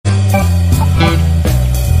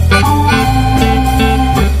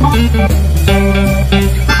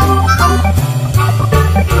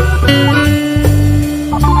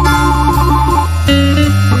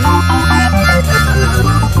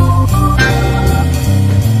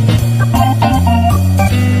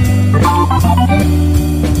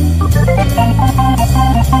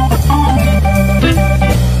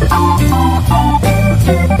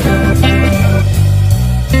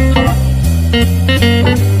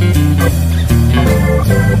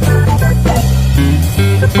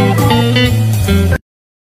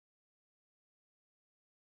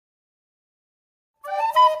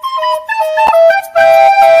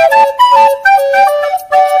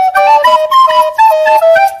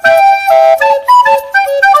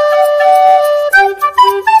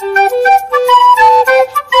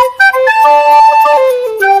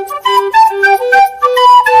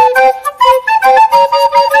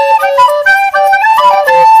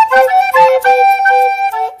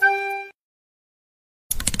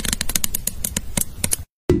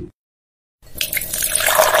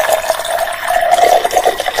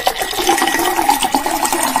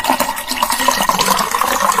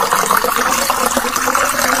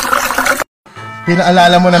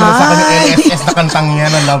Pinaalala mo na naman sa akin yung LSS na kantang yan.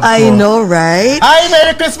 Love ko. I know, right? Ay,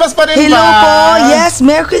 Merry Christmas pa rin Hello ba? po. Yes,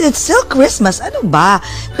 Merry Christmas. It's still Christmas. Ano ba?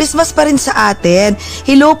 Christmas pa rin sa atin.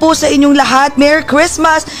 Hello po sa inyong lahat. Merry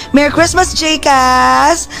Christmas. Merry Christmas,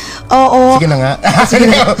 J-Cas. Oo. Sige na nga. Sige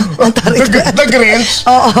na. The Grinch.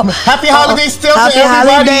 Oo. Happy holidays still to Happy everybody.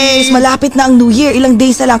 holidays. Malapit na ang New Year. Ilang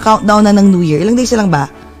days na lang countdown na ng New Year? Ilang days na lang ba?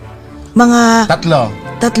 Mga...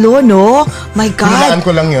 Tatlo, no? My God. Binilaan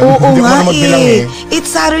ko lang yun. Oo Hindi nga ko magbilang eh.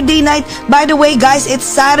 It's Saturday night. By the way, guys, it's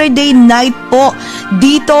Saturday night po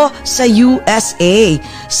dito sa USA.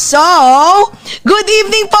 So, good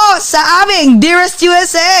evening po sa aming Dearest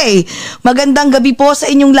USA. Magandang gabi po sa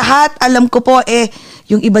inyong lahat. Alam ko po,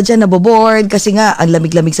 yung iba dyan naboboard kasi nga ang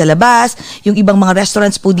lamig-lamig sa labas. Yung ibang mga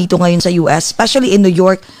restaurants po dito ngayon sa US, especially in New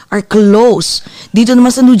York, are closed. Dito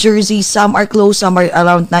naman sa New Jersey, some are closed, some are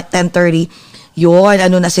around 10:30. Yun,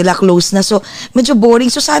 na sila, close na. So, medyo boring.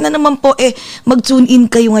 So, sana naman po, mag-tune in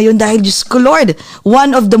kayo ngayon dahil, Diyos ko Lord,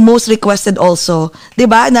 one of the most requested also,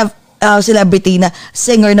 diba, na celebrity na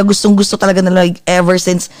singer na gustong-gusto talaga na like ever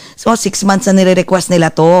since 6 months na nire-request nila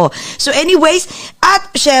to. So, anyways,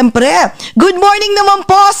 at syempre, good morning naman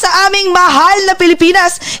po sa aming mahal na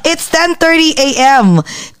Pilipinas. It's 10:30 a.m.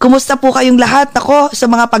 Kumusta po kayong lahat? Ako, sa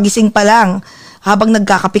mga pagising pa lang, habang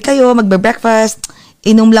nagkakape kayo, magbe-breakfast,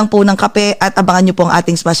 inom lang po ng kape at abangan nyo po ang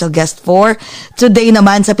ating special guest for today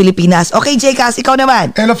naman sa Pilipinas. Okay, J-Cas, ikaw naman.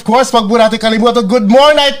 And of course, wag mo natin kalimutan, good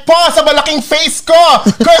morning po sa malaking face ko,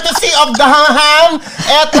 courtesy of the ham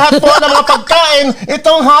at lahat po ng mga pagkain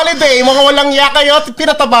itong holiday. Mga walang yaka yun,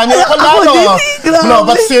 pinataba niyo ako lalo. No,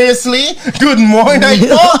 but seriously, good morning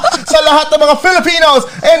po sa lahat ng mga Filipinos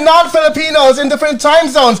and non-Filipinos in different time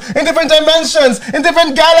zones, in different dimensions, in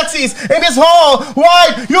different galaxies, in this whole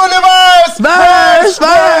wide universe. Verse!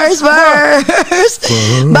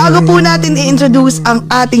 Bago po natin i-introduce ang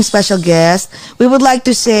ating special guest, we would like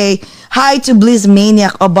to say hi to Blizz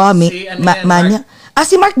Maniac Obama. Maniac?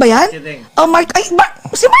 Si Mark ba yan? Oh, Mark.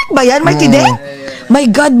 Si Mark ba yan? Mark Tideng? My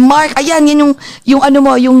God, Mark. Ayan, yan yung ano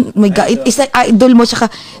mo, yung, my God, isa idol mo, tsaka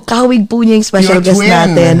kahawig po niya yung special Your guest twin.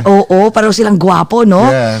 natin. Oo, parang silang gwapo, no?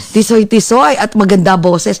 Yes. Tisoy-tisoy at maganda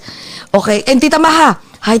boses. Okay, and Tita Maha.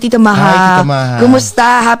 Hi, Tita Maha. Hi, Tita Maha.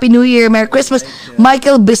 Kumusta? Happy New Year. Merry Christmas.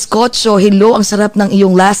 Michael Biscotcho. Hello, ang sarap ng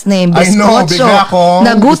iyong last name. Biscotcho. bigla akong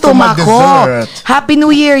Nagutom gusto ako. mag-dessert. Happy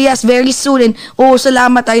New Year. Yes, very soon. And,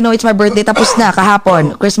 salamat. I know it's my birthday. Tapos na,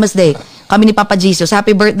 kahapon. Christmas Day. Kami ni Papa Jesus.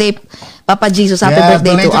 Happy birthday, Papa Jesus. Happy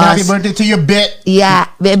birthday to us. Happy birthday to you, bit. Yeah.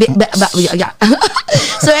 Yeah.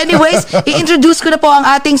 So anyways, i-introduce ko na po ang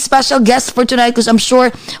ating special guest for tonight because I'm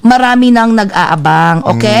sure marami nang nag-aabang.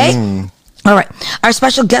 Okay? All right. Our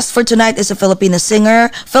special guest for tonight is a Filipino singer,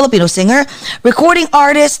 recording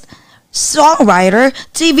artist, songwriter,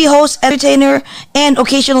 TV host, entertainer, and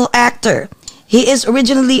occasional actor. He is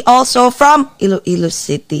originally also from Iloilo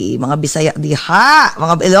City, mga Bisaya diha,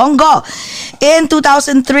 mga Ilonggo. In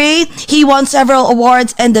 2003, he won several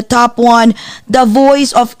awards and the top one, the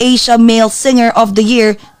Voice of Asia Male Singer of the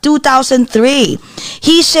Year 2003.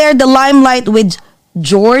 He shared the limelight with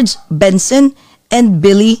George Benson and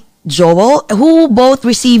Billy Joel, who both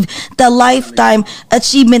received the Lifetime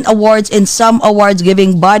Achievement Awards in some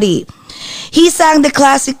awards-giving body. He sang the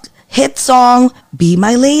classic hit song, Be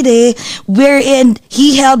My Lady, wherein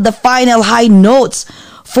he held the final high notes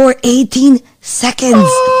for 18 seconds,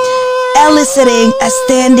 eliciting a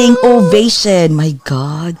standing ovation. My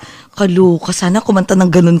God, kaluka. Sana kumanta ng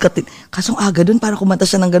ganun. Kasong aga dun para kumanta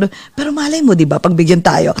siya ng ganun. Pero malay mo, di ba? Pagbigyan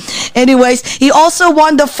tayo. Anyways, he also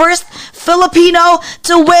won the first Filipino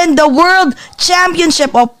to win the World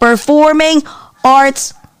Championship of Performing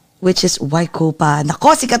Arts, which is YCOPA.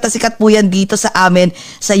 Nako, sikat na sikat po yan dito sa amin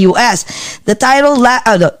sa US. The title,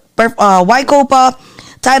 YCOPA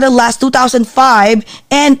titled last 2005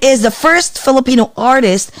 and is the first Filipino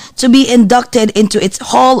artist to be inducted into its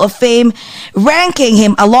Hall of Fame, ranking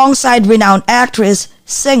him alongside renowned actress,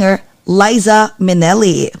 singer Liza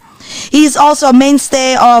Minnelli. He is also a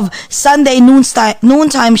mainstay of Sunday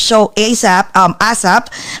noontime show ASAP,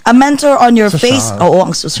 a mentor on your face. Oo,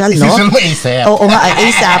 ang social, no? ASAP. Oo nga,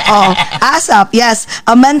 ASAP. ASAP, yes.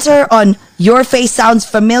 A mentor on Your Face Sounds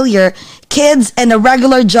Familiar, Kids, and a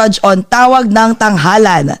regular judge on Tawag ng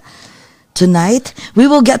Tanghalan. Tonight, we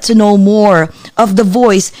will get to know more of the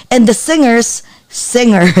voice and the singer's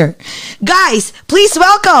singer. Guys, please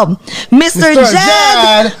welcome Mr.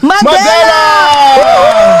 Jed Madela!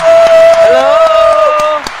 Hello!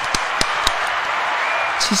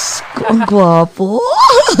 Diyos ko, ang gwapo.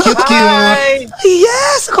 Cute.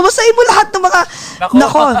 Yes! Kumustahin mo lahat ng mga...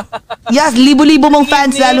 Nako. Yes, libo-libo mong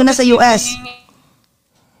fans, lalo na sa US.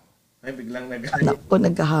 Ay, biglang Nako,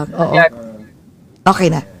 naghahang. Oo.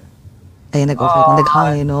 Okay na. Ay, nag-okay na.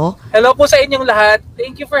 Nag-hang, no? Hello po sa inyong lahat.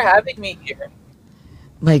 Thank you for having me here.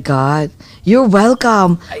 My God. You're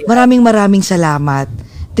welcome. Maraming salamat.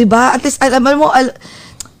 'Di ba? At least, alam mo,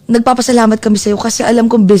 nagpapasalamat kami sa'yo kasi alam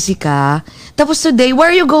kong busy ka. Tapos today,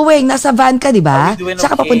 where are you going? Nasa van ka, di ba? Are we doing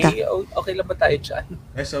Saan ka okay? papunta? Okay lang ba tayo dyan?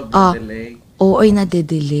 delay. Oo, ay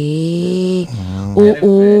nade-delay.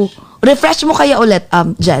 Oo. Refresh mo kaya ulit,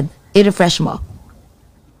 Jed. I-refresh mo.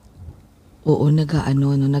 Oo,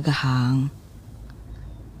 nag-hang.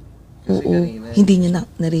 Oo, hindi niya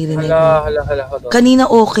naririnig. Hala.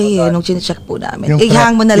 Kanina okay nung chinecheck po namin. Yung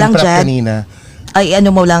I-hang mo na lang, yung prep Jed. kanina. Ay,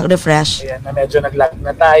 ano mo lang, refresh. Ayan, na medyo nag-lag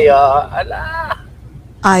na tayo. Ala!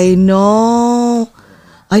 I know.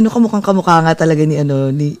 Kamukhang kamukha nga talaga ni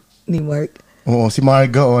Mark. Oo, si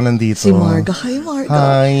Marga nandito. Si Marga. Hi, Marga.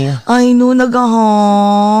 Hi. I know,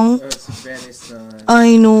 nagahang.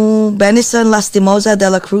 I know. Benison Lastimosa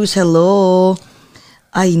de la Cruz, hello.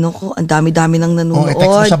 Ay, naku, ang dami-dami nang nanonood.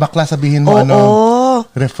 text mo siya bakla, sabihin mo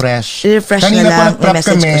refresh. I-refresh Kanina na lang. po nag-prep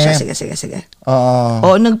I-message kami. ko siya. Sige. Oo.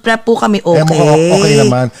 Oo, nag-prep po kami, okay. Okay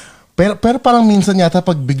naman. Pero parang minsan yata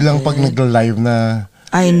pag biglang pag nag-live na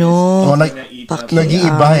I know.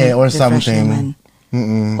 nag-iiba or refresh something.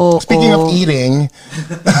 naman. Speaking of eating,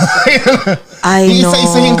 I know.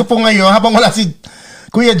 isa-isahin ko po ngayon habang wala si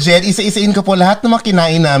Kuya Jed, isa-isahin ko po lahat ng mga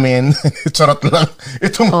kinain namin. Charot lang.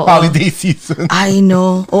 Itong holiday season. I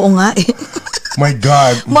know. Oo nga eh. My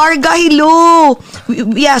God. Marga, hello!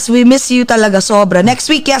 Yes, we miss you talaga sobra. Next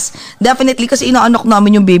week, yes, definitely. Kasi inaanak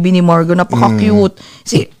namin yung baby ni Marga. Napaka-cute.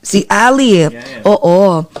 Si Ali.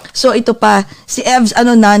 Oo. So, ito pa. Si Evs,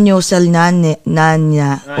 Nanyo,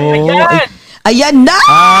 Nanya. Ayan na!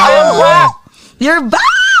 You're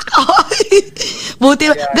back!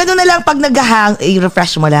 Buti. Ganun na lang pag nag-hang,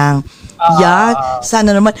 i-refresh mo lang. Yan.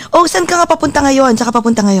 Sana naman. Saan ka nga papunta ngayon? Saan ka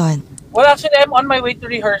papunta ngayon? Well, actually, I'm on my way to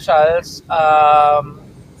rehearsals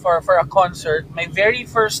for a concert. My very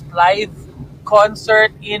first live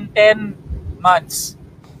concert in 10 months.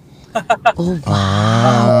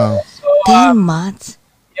 Wow. So, 10 months?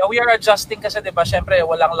 Yeah, we are adjusting kasi, diba, syempre,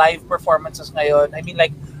 walang live performances ngayon. I mean,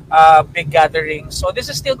 like, big gatherings. So,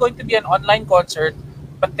 this is still going to be an online concert,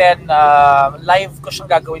 but then, live ko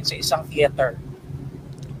siyang gagawin sa isang theater.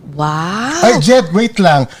 Wow. Ay, Jed, wait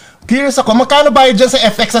lang. Curious ako, magkano bayad dyan sa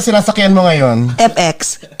FX na sinasakyan mo ngayon?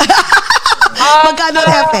 FX. Magkano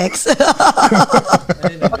FX?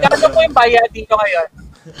 Magkano po yung bayad dito ngayon?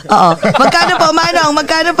 Oo. Magkano po, Manong?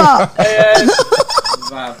 Magkano po? Ayan.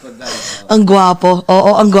 Ang gwapo.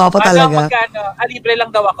 Oo, ang gwapo talaga. Magkano? Libre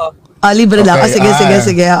lang daw ako. Libre lang. Okay,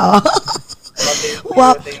 Sige. Oo.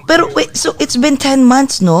 Wow. Pero wait, so it's been 10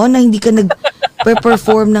 months, no? Na hindi ka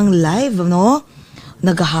nag-perform ng live, no?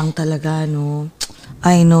 Nagahang talaga, no?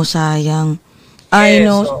 I know, sayang. I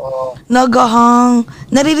know. Nagahang.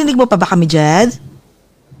 Naririnig mo pa ba kami, Jed?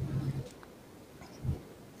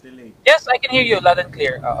 Yes, I can hear you loud and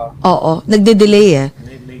clear. Oo. Nagde-delay eh.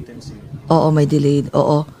 May latency. Oo, may delay.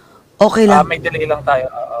 Oo. Okay lang. May delay lang tayo.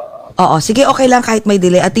 Oo. Sige, okay lang kahit may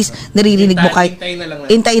delay. At least naririnig mo kahit...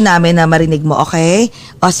 Hintayin namin na marinig mo, okay?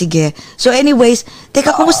 Sige. So anyways,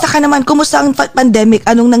 teka, kumusta ka naman? Kumusta ang pandemic?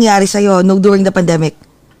 Anong nangyari sa'yo during the pandemic?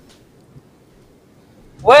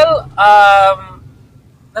 Well,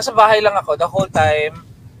 nasa bahay lang ako the whole time.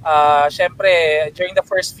 Syempre, during the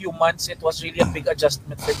first few months, it was really a big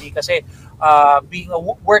adjustment for me kasi being a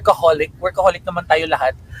workaholic naman tayo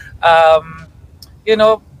lahat.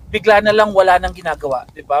 Bigla na lang wala nang ginagawa,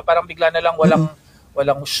 'di ba? Parang bigla na lang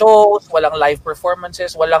walang shows, walang live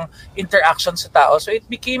performances, walang interaction sa tao. So it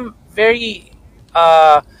became very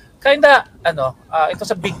it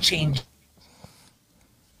was a big change.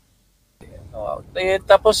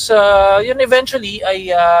 Tapos eventually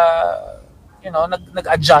ay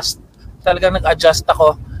nag-adjust. Talagang nag-adjust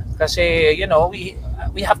ako kasi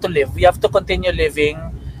we have to live. We have to continue living.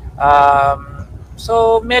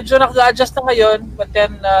 So medyo nag-adjust na ngayon, but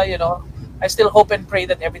then I still hope and pray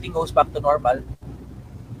that everything goes back to normal.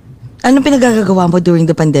 Anong pinagagawa mo during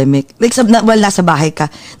the pandemic? Like, nasa bahay ka,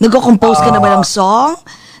 nagko-compose ka na ba ng song?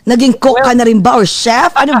 Naging cook ka na rin ba? Or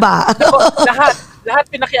chef? Ano ba? Lahat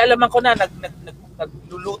pinakialaman ko na.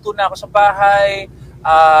 Nagluluto na ako sa bahay.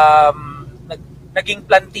 Naging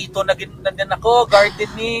plantito na din ako.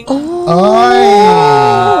 Gardening.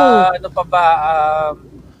 Ano pa ba?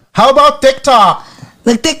 How about TikTok?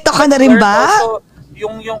 Nag-TikTok ka na rin ba? Also,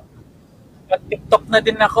 yung TikTok na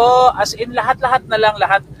din ako. As in, lahat na lang.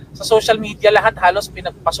 Lahat sa social media, lahat halos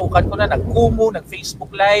pinagpasukan ko na. Nag-Kumu, nag-Facebook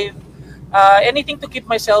Live. Anything to keep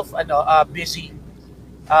myself busy.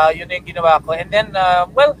 Yun yung ginawa ko. And then,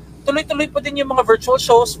 tuloy-tuloy po din yung mga virtual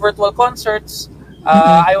shows, virtual concerts.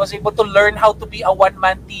 I was able to learn how to be a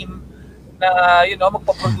one-man team na,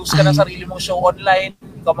 magpaproduce ka ng sarili mong show online,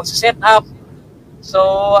 ikaw magsiset up. So,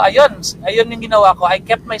 ayun yung ginawa ko. I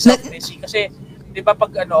kept myself busy kasi, di ba,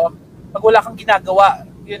 pag wala kang ginagawa,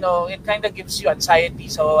 it kind of gives you anxiety.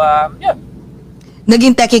 So, yun.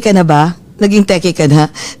 Naging techie ka na ba? Naging techie ka na?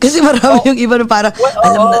 Kasi marami yung iba na parang,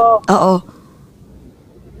 alam na, oo.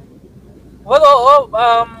 Well,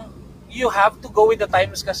 you have to go with the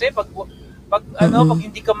times kasi pag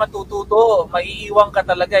hindi ka matututo, maiiwan ka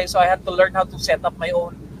talaga. So I had to learn how to set up my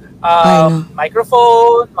own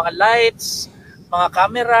microphone, mga lights, mga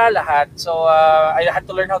camera, lahat. So I had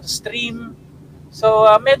to learn how to stream. So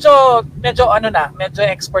medyo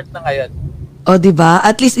expert na ngayon. O, di ba?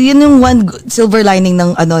 At least yun yung one silver lining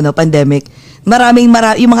ng pandemic.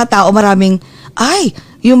 Yung mga tao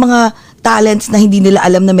yung mga talents na hindi nila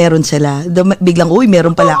alam na meron sila. Biglang,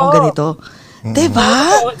 meron pala akong ganito.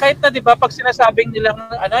 Diba? Kahit na, diba, pag sinasabing nilang,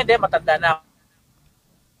 hindi, matanda na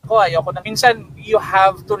ako, ayoko na. Minsan, you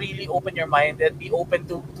have to really open your mind and be open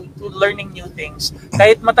to learning new things.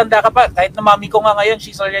 Kahit matanda ka pa, kahit na mami ko nga ngayon,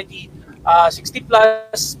 she's already 60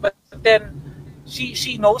 plus, but then,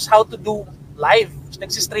 she knows how to do live.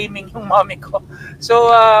 Nagsi-streaming yung mami ko.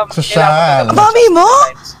 So, social. Mami mo?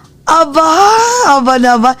 Aba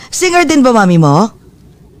na ba? Singer din ba mami mo?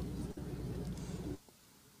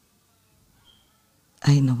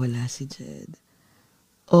 Ay, nawala si Jed.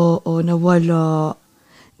 Oo, nawala.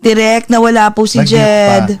 Direct, nawala po si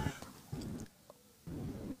Jed.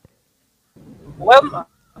 Well,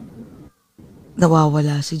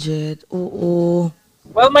 nawawala si Jed. Oo.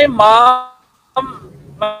 Well, my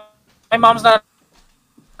mom's not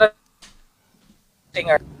a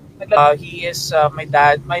singer. He is my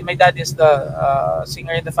dad. My dad is the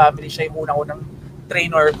singer in the family. Siya yung unang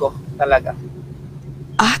trainer ko talaga.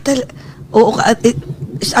 Oo,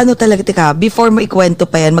 talaga, teka, before mo ikwento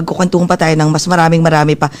pa yan, magkukwentuhan pa tayo ng mas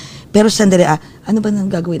marami pa. Pero sandali, ano ba nang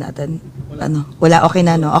gagawin natin? Wala, okay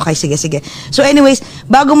na, no? Okay, sige. So anyways,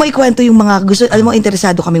 bago mo ikwento yung mga gusto, alam mo,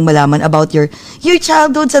 interesado kaming malaman about your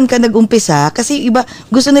childhood, saan ka nag-umpisa? Kasi iba,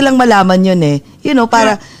 gusto nilang malaman yun eh.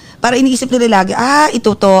 Para iniisip nila lagi,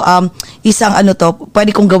 isang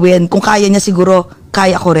pwede kong gawin, kung kaya niya siguro,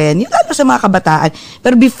 kaya ko rin. Yung sa mga kabataan.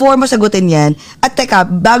 Pero before mo sagutin yan, at teka,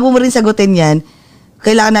 bago mo rin sagutin yan,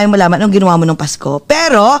 kailangan namin malaman anong ginawa mo ng Pasko.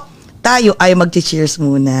 Pero, tayo ay mag-cheers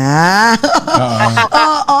muna.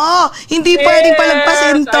 Oo, hindi pwedeng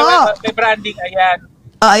palagpasin to. May branding, ayan.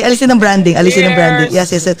 Alisin ng branding.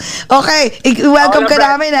 Yes. Okay, welcome ka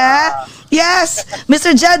namin, ha? Yes,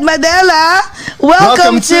 Mr. Jed Madela,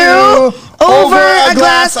 welcome to Over a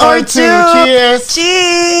Glass or Two.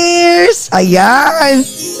 Cheers! Ayan.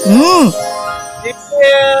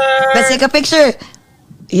 Let's take a picture.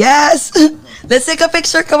 Yes. Let's take a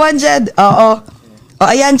picture. Come on, Jed. Oo.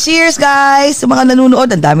 Ayan. Cheers, guys. Sa mga nanonood.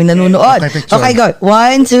 Ang daming nanonood. Okay, go.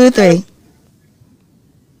 1, 2, 3.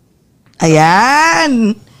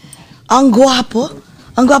 Ayan. Ang gwapo.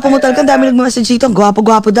 Ang gwapo mo talaga. Ang dami nagmamessage dito. Ang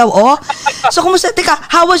gwapo daw. Oh. So, kumusta? Teka,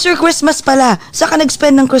 how was your Christmas pala? Saan ka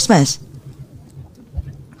nag-spend ng Christmas?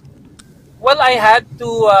 Well, I had to,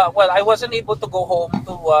 I wasn't able to go home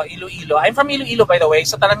to Iloilo. I'm from Iloilo, by the way.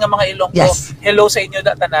 Sa tanan nga mga Ilonggo. Yes. Hello sa inyo,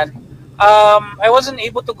 tanan. I wasn't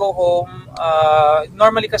able to go home.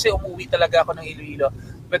 Normally kasi umuwi talaga ako ng Iloilo.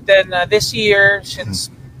 But then this year, since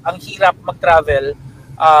ang hirap mag-travel,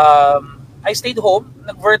 I stayed home.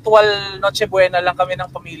 Nag-virtual Noche Buena lang kami ng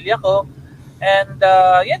pamilya ko. And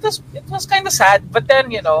it was kind of sad. But then,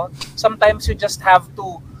 sometimes you just have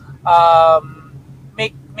to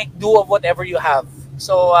make do of whatever you have.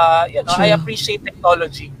 So, I appreciate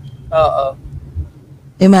technology.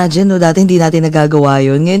 Imagine, dati hindi natin nagagawa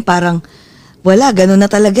yun. Ngayon parang, ganun na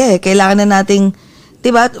talaga eh. Kailangan na nating,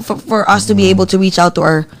 diba, for us to be able to reach out to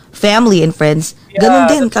our family and friends. Ganun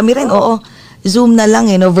din, kami rin, oo. Zoom na lang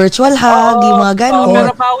virtual hug, yung mga ganun.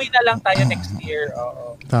 Pero bawi na lang tayo next year.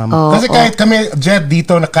 Tama. Kasi kahit kami, Jed,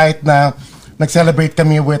 dito, kahit na nag-celebrate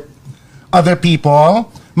kami with other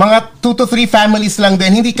people, mga 2 to 3 families lang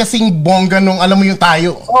din. Hindi kasing bongga nung alam mo yung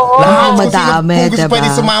tayo. Lahat madami, kung gusto pwede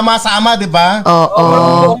sumama-sama, di ba?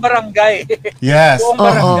 Buong barangay. Yes. Buong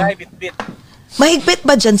barangay, bit-bit. Mahigpit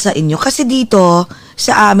ba dyan sa inyo? Kasi dito,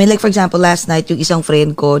 sa amin, like for example, last night, yung isang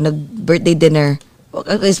friend ko, nag-birthday dinner.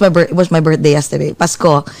 It was my birthday yesterday,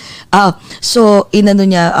 Pasko. So, inano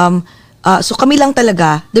niya, so kami lang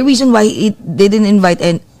talaga, the reason why they didn't invite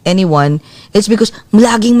anyone, it's because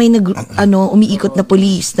laging may umiikot na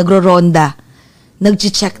police, nagro-ronda,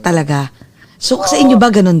 nag-check talaga. So sa inyo ba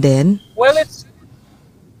ganun din? Well,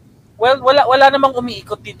 wala namang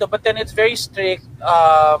umiikot dito, but then it's very strict.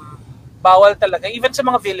 bawal talaga. Even sa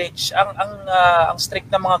mga village, ang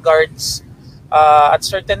strict na mga guards, at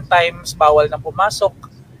certain times, bawal na pumasok.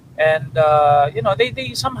 And,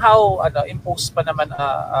 they somehow impose pa naman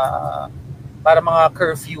para mga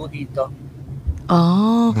curfew dito.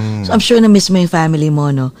 Oh, so I'm sure na miss mo yung family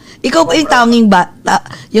mo, no? Ikaw pa yung tanging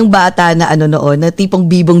bata na noon, na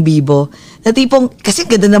tipong bibong-bibo, na tipong, kasi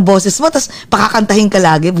ganda ng boses mo, tapos pakakantahin ka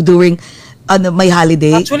lagi during, may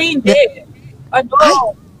holiday. Actually, hindi.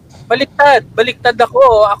 Baliktad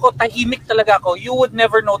ako. Ako, tahimik talaga ako. You would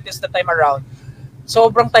never notice that I'm around.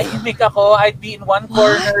 Sobrang tahimik ako. I'd be in one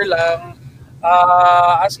corner lang.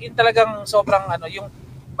 As in talagang sobrang yung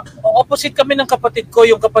opposite kami ng kapatid ko,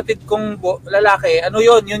 yung kapatid kong lalaki,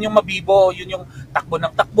 yun yung mabibo, yun yung takbo ng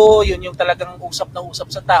takbo, yun yung talagang usap na usap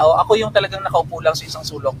sa tao. Ako yung talagang nakaupo lang sa isang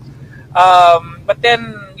sulok. But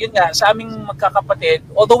then, yun nga, sa aming magkakapatid,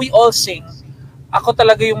 although we all sing, ako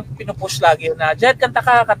talaga yung pinupush lagi na, Jed, kanta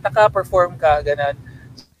ka, perform ka, ganun.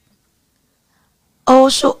 Oh,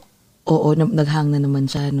 so, oo, naghang na naman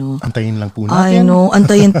siya, no? Antayin lang po natin. I know,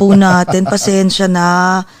 antayin po natin. Pasensya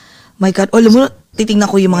na. My God, alam mo, titingnan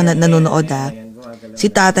ko yung mga nanonood, ha?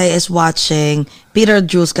 Si Tatay is watching. Peter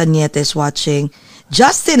Jules Cañete is watching.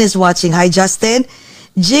 Justin is watching. Hi, Justin.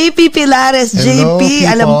 JP Pilares, Hello, JP.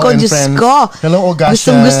 Alam ko, Diyos friends. ko. Hello,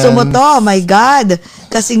 Augustin. Gusto mo to. My God.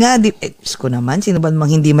 Kasi nga, Diyos ko naman, sino ba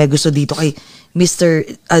namang hindi may gusto dito kay Mr.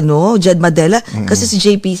 Jed Madela? Kasi si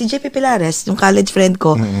JP Pilares, yung college friend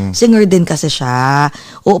ko, singer din kasi siya.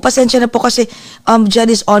 Oo, pasensya na po kasi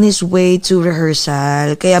Jed is on his way to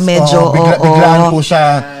rehearsal. Kaya medyo, biglaan po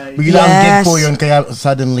siya. Biglang Yes. gig po yun, kaya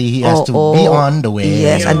suddenly he has to be on the way.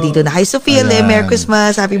 Yes, andito na. Hi, Sophia Lim. Merry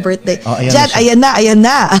Christmas. Happy birthday. Ayan Jed, na ayan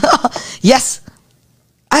na. Yes.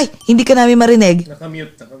 Ay, hindi ka namin marinig.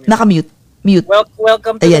 Nakamute. Mute.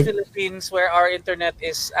 Welcome to Ayan. the Philippines where our internet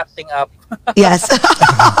is acting up. Yes.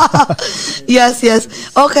 yes.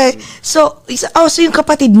 Okay. So yung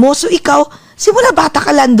kapatid mo, so ikaw, simula bata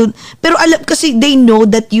ka lang dun, pero alam, kasi they know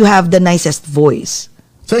that you have the nicest voice.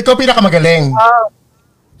 So ikaw pinakamagaling.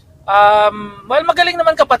 Well, magaling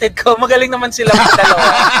naman kapatid ko. Magaling naman sila dalawa.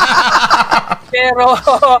 Pero,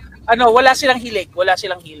 wala silang hilig.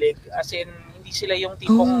 As in, hindi sila yung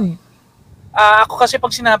tipong... ako kasi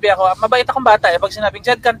pag sinabi ako, mabait akong bata eh. Pag sinabing,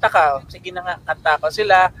 Jed, kanta ka. Sige na nga, kanta ko.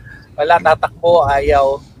 Sila, wala, tatakbo,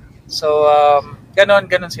 ayaw. So,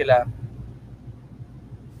 ganon sila.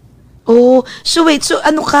 Oh, so wait, so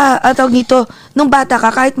ano ka, tawag nito, nung bata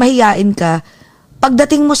ka, kahit mahiyain ka,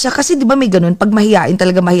 pagdating mo sa, kasi di ba may ganun, pag mahiyain,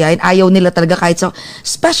 ayaw nila talaga kahit sa,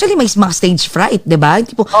 especially may mga stage fright, di ba?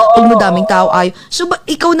 Tipo, pag madaming tao, ayaw. So,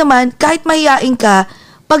 ikaw naman, kahit mahiyain ka,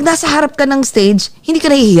 pag nasa harap ka ng stage, hindi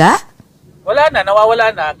ka nahihiya? Wala na, nawawala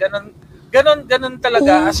na. Ganon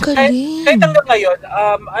talaga. Oh, kahit hanggang ngayon,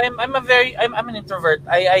 I'm an introvert.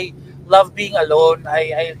 I love being alone.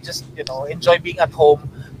 I just, enjoy being at home.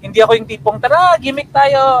 Hindi ako yung tipong, tara, gimmick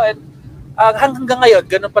tayo. And hanggang ngayon,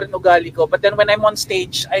 ganon pa rin ugali ko. But then when I'm on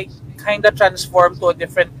stage, I kind of transform to a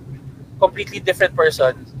completely different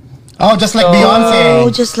person. Oh, just like Beyonce. Oh,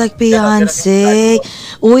 just like Beyonce.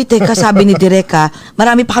 Uy, teka, sabi ni Direk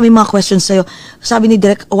marami pa kami mga questions sa'yo. Sabi ni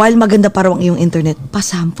Direk, while maganda pa raw ang iyong internet,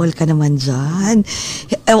 pasample ka naman dyan.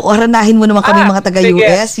 Oranahin mo naman kami mga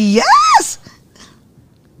taga-US. Yes!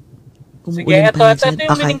 Sige, ito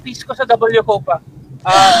yung winning piece ko sa W Copa.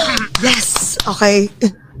 Yes! Okay.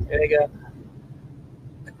 There you go.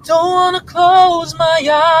 I don't wanna close my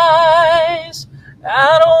eyes.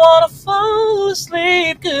 I don't wanna fall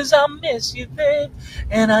asleep 'cause I miss you, babe.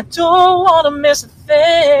 And I don't wanna miss a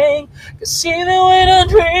thing 'cause even when I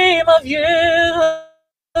dream of you,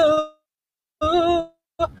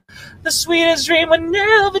 the sweetest dream would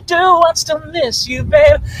never do. I'd still miss you,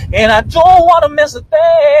 babe. And I don't wanna miss a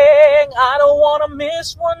thing. I don't wanna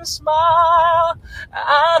miss one smile.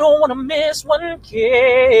 I don't wanna miss one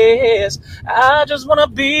kiss. I just wanna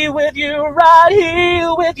be with you, right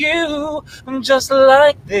here with you, just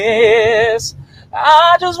like this.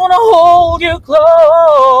 I just wanna hold you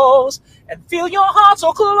close and feel your heart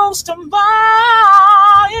so close to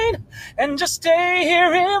mine, and just stay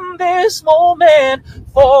here in this moment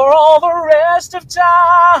for all the rest of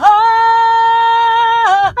time.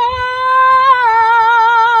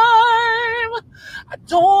 I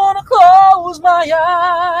don't wanna close my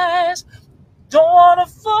eyes, don't wanna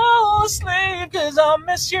fall asleep 'cause I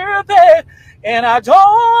miss you, babe. And I don't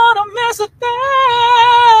wanna miss a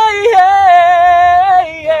thing.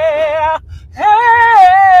 Yeah. Hey.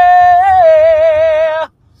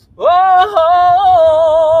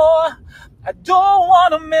 Oh, I don't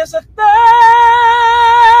wanna miss a thing.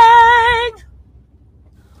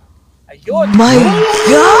 Ayun. My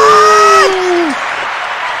God!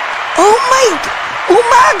 Oh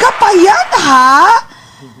pa yan, ha?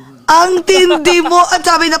 Ang tindi mo. At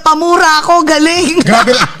sabi na pamura ako, galing.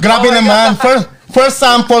 Grabe naman. First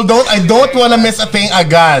sample, I don't wanna miss a thing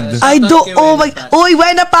agad. Oh my, uy,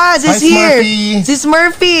 Wena Paz is Hi, here. Smurfy. Si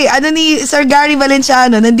Smurfy, ano ni Sir Gary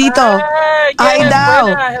Valenciano, nandito. Hi Yes,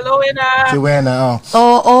 daw. Wena. Hello, Wena. Si Wena,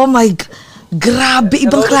 oh. Oh my, grabe,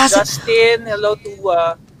 ibang Hello klase. to Justin. Hello to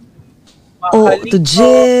To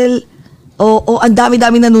Jill. Ang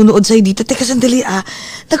dami-dami nanonood sa'yo dito. Teka, sandali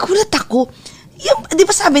nagulat ako. Yung, di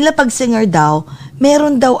ba sabi nila pag singer daw,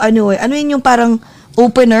 meron daw ano yun yung parang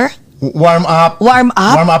opener? Warm up. Warm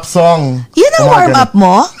up? Warm up song. Yan ang warm up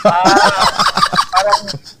mo? Parang,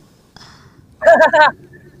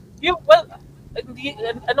 hindi,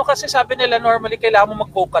 ano kasi sabi nila normally kailangan mo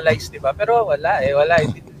mag-vocalize, di ba? Pero wala.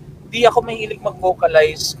 Hindi ako mahilig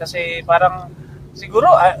mag-vocalize kasi parang siguro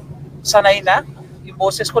sanay na. Yung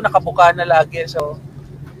boses ko nakabuka na lagi. So,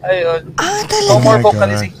 ayun. Talaga? No more Oh my God.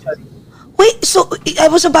 vocalization. Wait, so I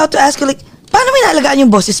was about to ask you, like, paano may nalagaan yung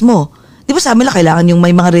boses mo? Di ba sabi nila kailangan yung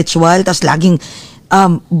may mga ritual, tapos laging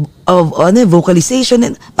vocalization.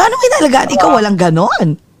 Paano may nalagaan? Ikaw walang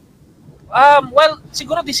ganon. Well,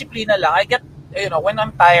 siguro disiplina lang. I get, when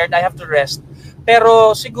I'm tired, I have to rest.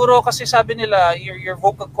 Pero siguro kasi sabi nila, your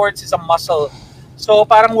vocal cords is a muscle. So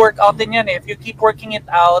parang workout din yan eh. If you keep working it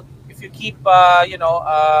out, if you keep,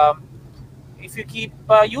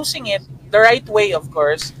 using it the right way, of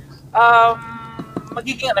course,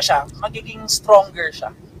 magiging stronger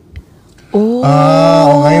siya.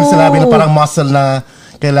 Ngayon sinabi na parang muscle na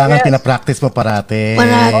kailangan pinapractice mo parati.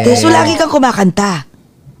 So lagi kang kumakanta.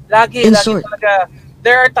 Lagi short. talaga.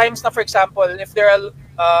 There are times na, for example, if there are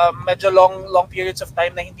medyo long periods of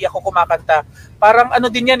time na hindi ako kumakanta, parang ano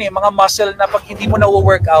din yan mga muscle na pag hindi mo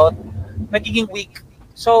na-workout, nagiging weak.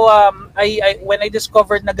 So when I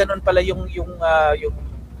discovered na ganun pala yung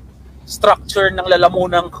structure ng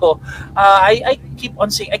lalamunan ko, I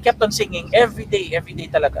kept on singing every day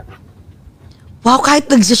talaga. Wow, kahit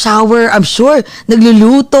nag-shower, I'm sure,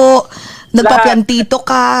 nagluluto, nagpaplantito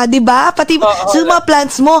ka, di ba? Pati sa mga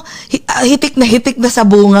plants mo, hitik na sa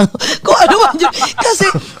bunga. Kung ano man yun. Kasi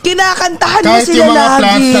kinakantahan mo Kahit sila yung mga lagi.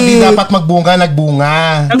 plants na di dapat magbunga, nagbunga.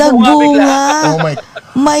 Nagbunga. Oh my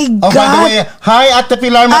My Oh, by the God. way, hi Ate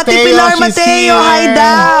Pilar Mateo. Ate Pilar She's Mateo, here. hi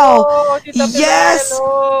daw. Tita Pilar, Yes.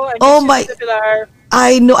 hello. I miss Oh you, my. Tita Pilar.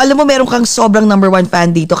 I know, alam mo meron kang sobrang number 1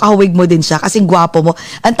 fan dito. Kahawig mo din siya kasing gwapo mo.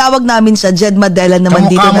 Ang tawag namin siya, Jed Madela naman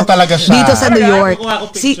Kamukha dito mo talaga siya. dito sa New York. Kukuha ko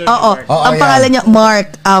picture ni Mark. Ang yan. pangalan niya Mark,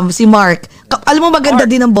 si Mark. Alam mo maganda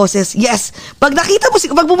din ang boses. Yes. Pag nakita mo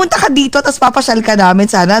pag pumunta ka dito tapos papasyal ka namin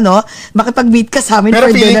sana makipag-meet ka sa amin.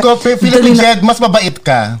 Pero for feeling dinner. ko, Jed, mas mabait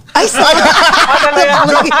ka. Ay, sorry.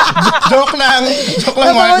 Joke lang. Joke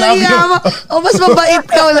lang, Mark. Love you. Mas mabait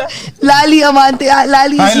ka. Lali Amante.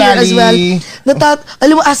 Lali is Hi, here as well. Lali.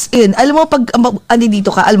 Alam mo, as in, alam mo, pag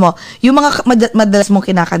dito ka, alam mo, yung mga madalas mong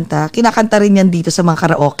kinakanta rin yan dito sa mga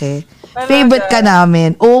karaoke. Favorite ka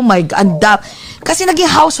namin. Oh my God. Kasi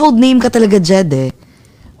naging household name ka talaga, Jed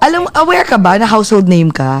Alam mo, aware ka ba na household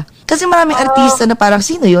name ka? Kasi maraming artista na parang,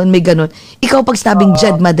 sino yun? May ganun. Ikaw pag sabing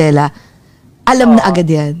Jed Madela, alam na agad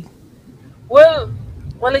yan. Well,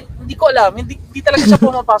 hindi ko alam. Hindi talaga siya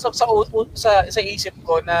pumapasok sa isip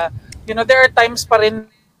ko na, there are times pa rin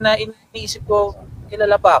na iniisip ko,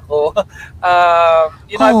 kilala ba ako?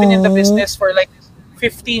 I've been in the business for like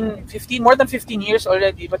more than 15 years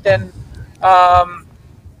already. But then,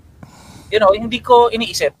 hindi ko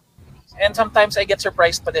iniisip. And sometimes I get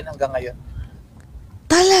surprised pa din hanggang ngayon.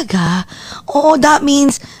 Talaga? Oo, that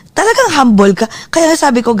means, talagang humble ka. Kaya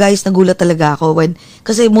sabi ko, guys, nagulat talaga ako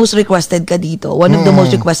kasi most requested ka dito. One of the most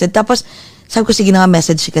requested. Tapos, sabi ko, sige na nga,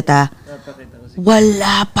 message kita.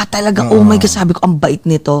 Wala pa talaga. Oh my God, sabi ko, ang bait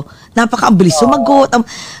nito. Ang bilis sumagot.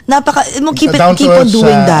 Keep on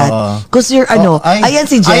doing that. Because you're, ayan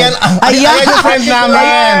si Jen. Ayan yung friend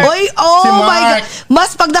namin. Oy, Si my Mark. God.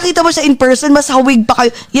 Mas pag nakita mo siya in person, mas hawig pa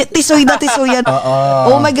kayo. Tisoy yan.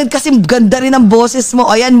 Oh my God, kasi ganda rin ang boses mo.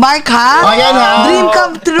 Ayan, Mark, ha? Ayan, ha? Dream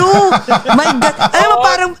come true. My God. Alam mo,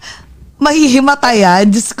 parang mahihimatayan.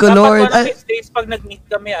 Diyos ko, Lord. Dapat one of these days, pag nag-meet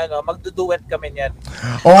kami, magduduet kami niyan.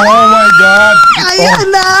 Oh my God. Ayan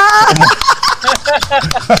na!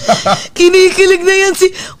 Kinikilig na yan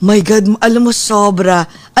my God, alam mo, sobra.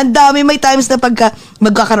 Ang dami, may times na pagka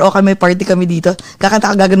magkakaroon kami, party kami dito,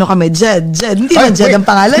 kakanta gagano kami, Jed. Hindi na Jed ang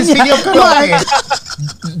pangalan niya. Speaking of karaoke,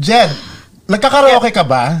 Jed, nagkakaraoke ka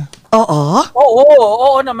ba? Oo.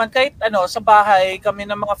 Oo naman. Kahit sa bahay, kami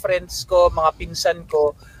ng mga friends ko, mga pinsan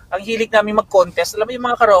ko, ang hilig namin mag-contest. Alam mo yung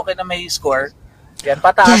mga karaoke na may score? Yan,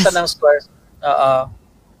 pataasan ng score.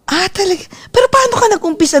 Talaga. Pero paano ka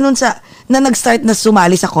nag-umpisa nun na nag-start na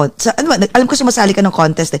sumali sa ano ba, alam ko sumasali ka ng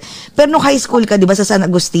contest eh. Pero nung high school ka, 'di ba, sa San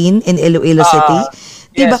Agustin in Iloilo City?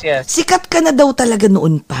 'Di ba? Yes. Sikat ka na daw talaga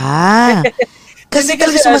noon pa. Kasi Hindi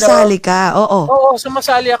talaga kasi sumasali ka. Oo. Oo,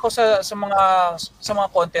 sumasali ako sa mga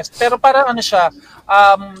contest. Pero parang ano siya,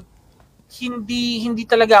 hindi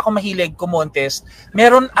talaga ako mahilig kumontest.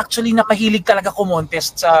 Meron actually na mahilig talaga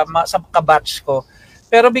kumontest sa kabatch ko.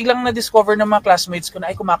 Pero biglang na-discover ng mga classmates ko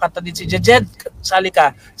na ay kumakanta din si Jed, sali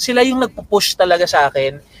ka. Sila yung nagpo-push talaga sa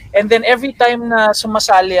akin. And then every time na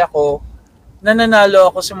sumasali ako,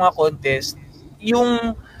 nananalo ako sa mga contest,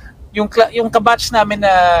 yung kabatch namin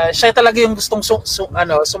na siya talaga yung gustong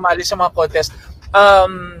sumali sa mga contest,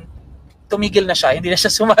 tumigil na siya, hindi na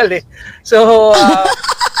siya sumali. So,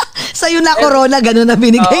 sa'yo na corona, gano'n na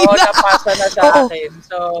binigay na. Napasa na sa akin.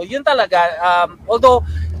 So, yun talaga. Although,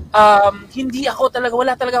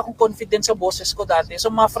 wala talaga akong confidence sa boses ko dati. So,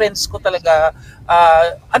 mga friends ko talaga,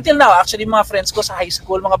 until now, actually, mga friends ko sa high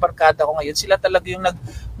school, mga barkada ko ngayon, sila talaga yung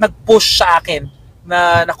nag-push sa akin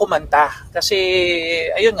na kumanta. Kasi,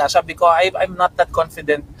 ayun nga, sabi ko, I'm not that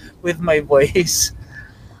confident with my voice.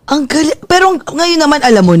 Ang galing. Pero ngayon naman,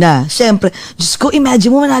 alam mo na, syempre, Diyos ko,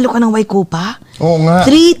 imagine mo, manalo ka ng Waikopa? Oo nga.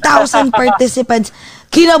 3,000 participants.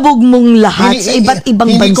 Kinabog mong lahat sa iba't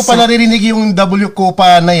ibang bansa. Hindi ko pa naririnig yung W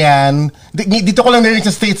Copa na yan. Dito ko lang narinig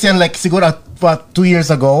sa States yan, like siguro 2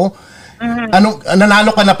 years ago.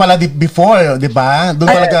 Nanalo ka na pala before, di ba?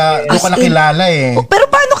 Doon ka nakilala eh.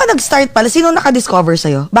 Pero paano ka nag-start pala? Sino naka-discover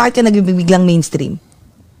sa'yo? Bakit ka nagbibiglang mainstream?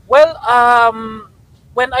 Well,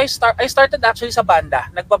 when I started actually sa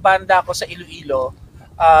banda. Nagbabanda ako sa Iloilo.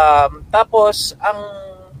 Tapos,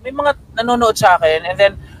 may mga nanonood sa akin. And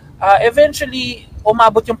then, eventually,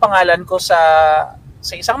 umabot yung pangalan ko sa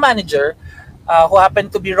isang manager who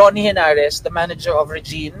happened to be Ronnie Henares, the manager of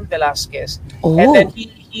Regine Velasquez. Oh. And then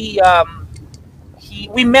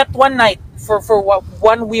we met one night for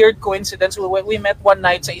one weird coincidence. We met one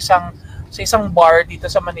night sa isang bar dito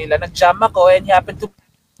sa Manila. Nag-jam ako and he happened to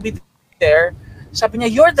be there. Sabi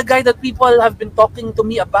niya, "You're the guy that people have been talking to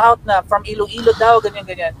me about na from Iloilo daw,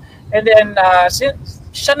 ganyan-ganyan." And then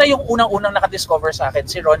siya na yung unang-unang nakadiscover sa akin,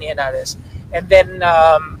 si Ronnie Henares. And then,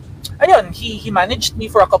 ayun, he managed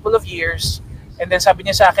me for a couple of years. And then sabi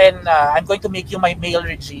niya sa akin, "I'm going to make you my male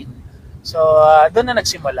Regine." So, doon na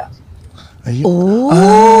nagsimula.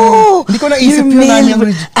 Hindi ko naisip yun na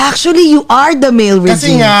male Regine. Actually, you are the male Regine.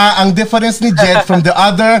 Kasi nga, ang difference ni Jed from the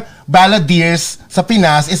other balladeers sa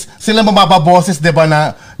Pinas is sila mababa boses, di ba,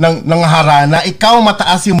 ng harana. Ikaw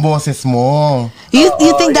mataas yung boses mo.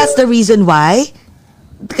 You think that's the reason why?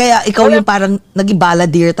 Kaya ikaw yung parang naging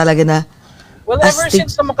balladeer talaga na. Well, ever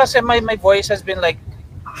since naman kasi my voice has been like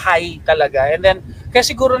high talaga. And then, kaya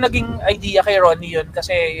siguro naging idea kay Ronnie yun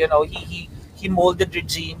kasi, you know, he molded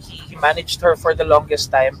Regine. He managed her for the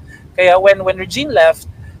longest time. Kaya when Regine left,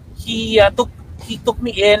 he took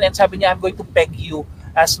me in and sabi niya, "I'm going to peg you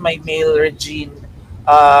as my male Regine."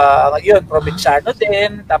 Yun, probinsyano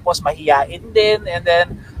din, tapos mahiyain din. And then,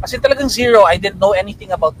 kasi talagang zero. I didn't know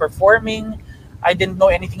anything about performing. I didn't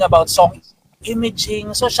know anything about song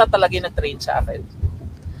imaging. So, siya talaga yung nag-train sa akin.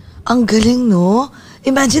 Ang galing, no?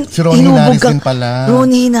 Imagine, si Ronnie Henares din pala.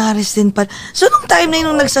 Ronnie Henares din pala. So, nung time na yun,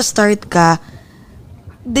 nung nagsa-start ka,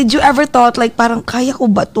 did you ever thought, like, parang, kaya ko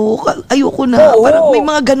ba to? Ayoko na. Parang may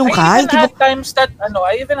mga ganun ka. I even had times that,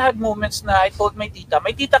 I even had moments na I told my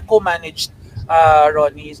tita co-managed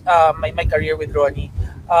Ronnie, my career with Ronnie.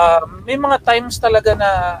 May mga times talaga na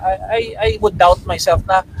I would doubt myself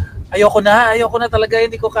na, ayoko na talaga,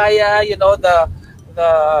 hindi ko kaya, you know, the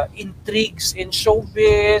intrigues in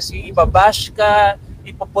showbiz, ibabash ka,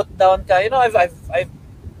 ipoput down ka. You know, I've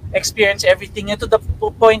experienced everything to the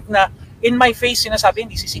point na in my face sinasabi,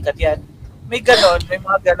 hindi sisikat yan. May ganon, may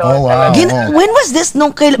mga ganon. Oh, wow. When was this?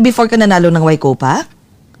 Before ka nanalo ng Waikopa?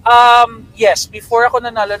 Yes, before ako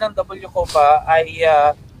nanalo ng W Copa,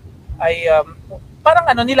 parang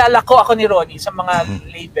nilalako ako ni Ronnie sa mga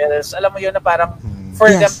labels. Alam mo yun na parang for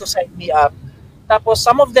them to sign me up. Tapos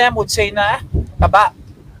some of them would say na, taba,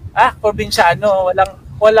 probinsyano,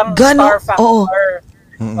 walang star factor.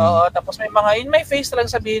 Oo, tapos may mga in my face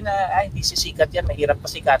talagang sabihin na, hindi sisikat yan, mahirap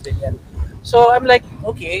pasikatin yan. So I'm like,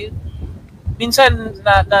 okay, minsan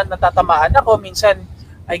natatamaan ako, minsan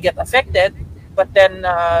I get affected, but then,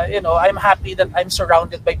 I'm happy that I'm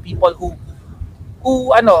surrounded by people who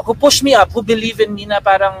push me up, who believe in me na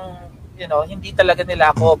parang, hindi talaga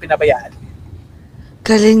nila ako pinabayaan.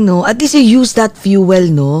 Galing, no? At least you use that fuel,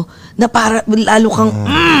 no? Na para lalo kang,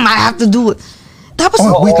 I have to do it. Tapos,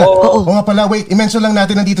 wait lang. Oo nga pala, wait. I-mention lang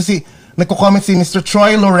natin nandito nagko-comment si Mr.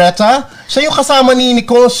 Troy Loretta. Siya yung kasama ni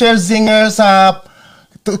Nicole Scherzinger sa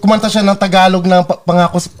kumanta siya ng Tagalog ng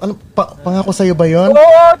pangako sa'yo ba yun?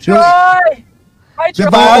 Oh, Troy! Hi, Troy!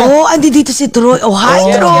 Diba? Oh, andi dito si Troy. Oh, hi,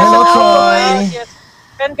 Oh, Troy! hello, Troy. Yes.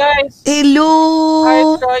 And guys, Hello! hi,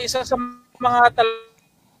 Troy. Isa sa mga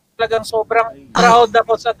talagang sobrang proud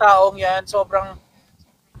ako sa taong yan. Sobrang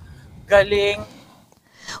galing.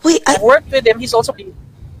 Wait, I've worked with him. He's also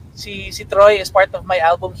si Troy is part of my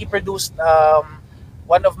album. He produced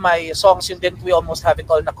one of my songs, yung Didn't We Almost Have It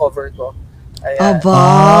All na cover ko. Ayan.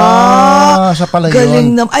 aba. Siya pala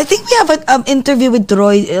Galing yun. I think we have an interview with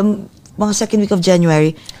Troy mga second week of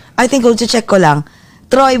January. I think go to check ko lang.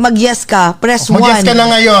 Troy, mag-yes ka. Press 1. Mag-yes ka na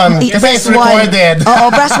ngayon. Kasi Press it's recorded.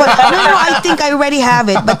 Oo, press 1. No, I think I already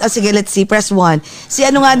have it. But sige, let's see. Press 1. Si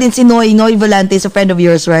ano nga din, si Noy Volante is a friend of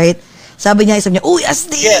yours, right? Sabi niya, uy,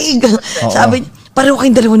 astig! Yes. Sabi niya, pareho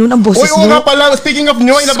kayong dalawa nun ang boses Uy, oo nga pala. Speaking of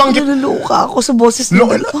Noy, nabanggit. Naluluka ako sa boses ng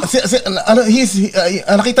dalawa.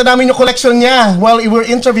 Nakita namin yung collection niya while we were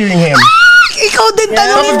interviewing him. Ikaw din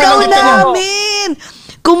tanongin daw namin.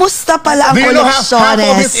 Kumusta pala ang Do you know half of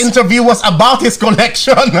his collectiones? interview was about his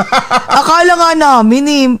collection? Akala nga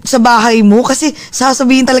namin sa bahay mo kasi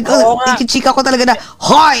sasabihin talaga, Oo nga. ikichika ko talaga na,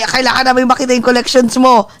 hoy, kailangan namin makita yung collections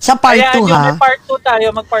mo sa part 2 Ayan, yung ha. may part 2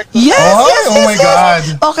 tayo, mag-part 2. Yes, Oh, yes, oh yes, my yes. God.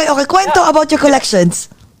 Okay, kwento about your collections.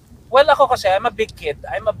 Well, ako kasi, I'm a big kid.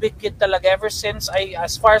 I'm a big kid talaga. Ever since,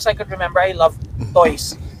 as far as I could remember, I loved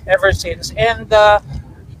toys. Ever since. And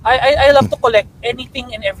I love to collect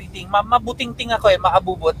anything and everything. Mabuting ting ako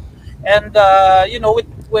maabubot. And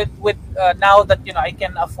with now that I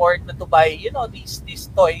can afford to buy these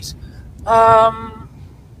toys,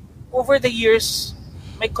 over the years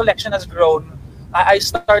my collection has grown. I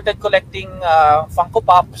started collecting Funko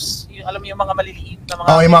Pops, alam mo yung mga maliliit na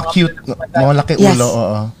mga Yung mga cute, mga laki Yes. ulo.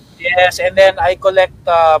 Oo. Yes, and then I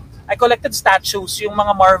collected statues, yung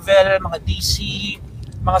mga Marvel, mga DC,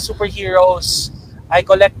 mga superheroes. I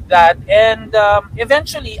collect that, and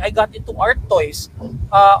eventually I got into art toys.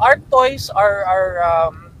 Art toys are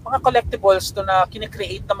mga collectibles to na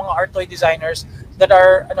kine-create ng mga art toy designers that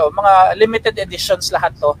are mga limited editions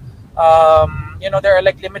lahat to. There are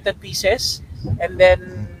like limited pieces, and then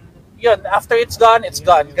after it's gone,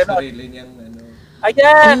 ganon.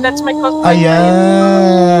 Ayan, that's my collection.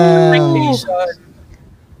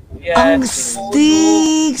 Ang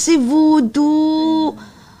stig, si Voodoo.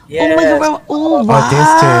 Yes. Oh my God, oh wow.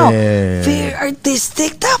 Artistic. Very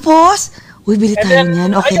artistic. Tapos, bili And tayo then,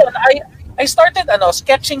 niyan. Okay. ayun, I started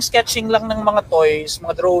sketching lang ng mga toys,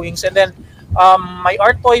 mga drawings, and then my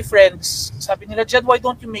art toy friends, sabi nila, Jed, why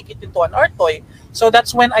don't you make it into an art toy? So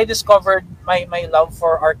that's when I discovered my love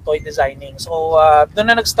for art toy designing. So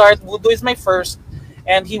doon na nag-start. Voodoo is my first,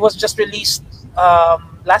 and he was just released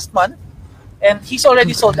last month, and he's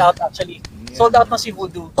already sold out actually. Sold out na si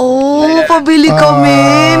Voodoo. Oh, Ayan. pabili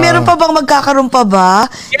kami. Meron pa bang magkakaroon pa ba?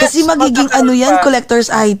 Yes, Kasi magiging magkakaroon yan, pa.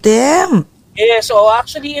 collector's item. Yeah, so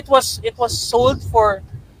actually it was sold for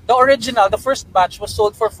the original, the first batch was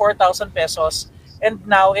sold for 4,000 pesos, and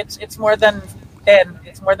now it's more than 10,000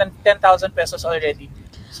 pesos already.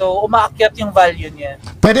 So umaakyat yung value niya.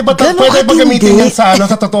 Pwede ba gamitin yan sa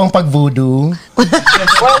totoong pag-voodoo?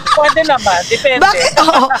 Well, pwede naman, depende. Bakit?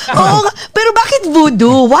 Oo nga. Pero bakit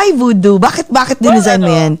Voodoo? Why Voodoo? Bakit dinesign mo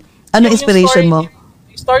yan? Ano yung inspiration mo?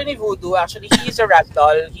 Yung story ni Voodoo, actually, he's a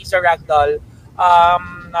ragdoll.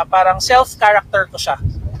 Na parang self-character ko siya.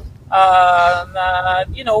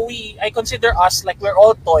 I consider us like we're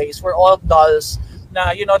all toys, we're all dolls.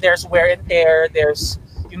 Na there's wear and tear, there's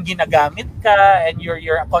yung ginagamit ka, and you're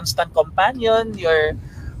a constant companion. You're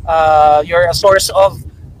a source of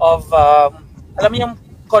alam mo yung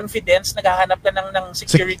confidence, naghahanap ka ng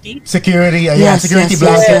security. Security Yes, blanket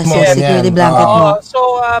mo. yes, security blanket mo.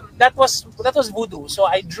 So that was Voodoo. So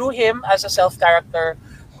I drew him as a self-character.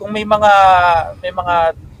 Kung may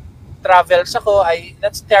mga travels ako,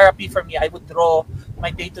 that's therapy for me. I would draw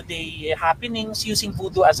my day-to-day happenings using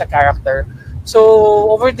Voodoo as a character. So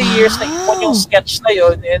over the years, naipon yung sketch na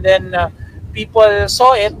yun, and then people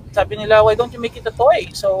saw it, sabi nila, why don't you make it a toy?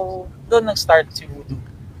 So doon nag-start si Voodoo.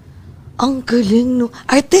 Ang galing, no?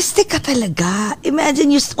 Artistic ka talaga.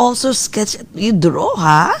 Imagine you also sketch, you draw,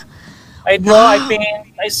 ha? I draw, Wow. I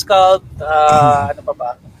paint, I sculpt, ano pa ba?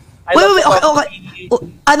 Wait, okay.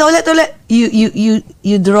 Ulit.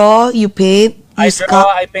 You draw, you paint, you I draw,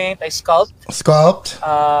 I paint, I sculpt. Sculpt?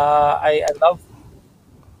 I love,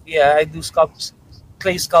 I do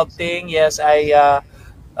clay sculpting. Yes, I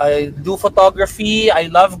do photography.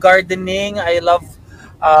 I love gardening. I love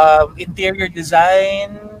interior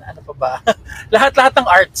design. Ano pa ba? lahat ng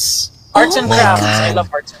arts. Arts and my crafts. God. I love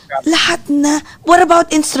arts and crafts. lahat na. What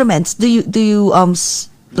about instruments? Do you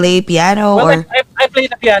play piano Well, or? I play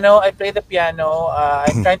the piano.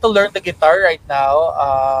 I'm trying to learn the guitar right now.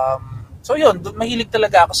 So yun, mahilig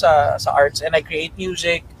talaga ako sa arts, and I create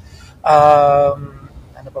music.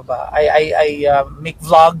 Ano ba? I make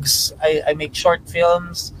vlogs. I make short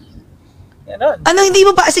films. Ganun. Anong hindi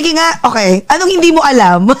mo pa? Sige nga, okay. Anong hindi mo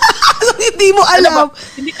alam? Anong hindi mo alam?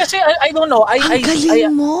 Hindi kasi I don't know. Ang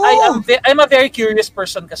galing mo. I'm a very curious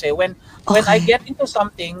person kasi when I get into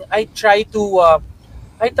something, I try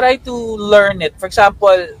to learn it. For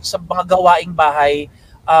example, sa mga gawaing bahay,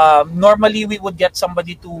 normally we would get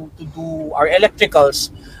somebody to do our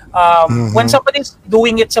electricals. When somebody's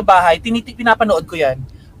doing it sa bahay, pinapanood ko 'yan.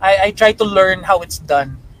 I try to learn how it's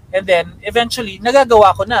done. And then eventually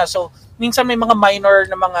nagagawa ko na. So minsan may mga minor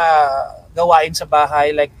na mga gawain sa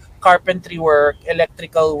bahay like carpentry work,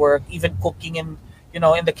 electrical work, even cooking in in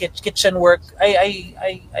the kitchen work.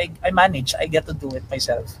 I manage. I get to do it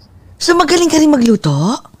myself. So magaling ka rin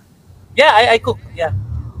magluto? Yeah, I cook. Yeah.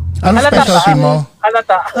 Ano specialty mo?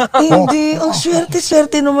 Halata. Hindi, ang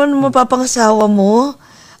swerte-swerte naman mapapangasawa mo.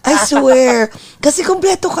 I swear. Kasi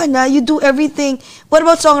kompleto ka na. You do everything. What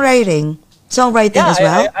about songwriting? Songwriting as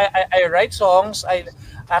well? I write songs.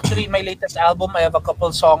 Actually, my latest album, I have a couple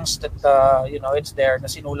songs that, it's there na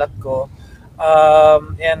sinulat ko. I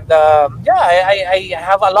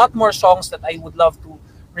have a lot more songs that I would love to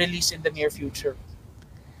release in the near future.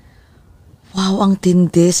 Wow, ang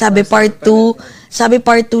tindi. Sabi part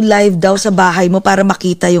 2 live daw sa bahay mo para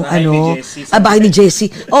makita yung bahay ni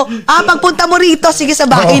Jessie. Pagpunta mo rito, sige sa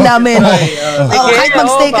bahay namin. Kahit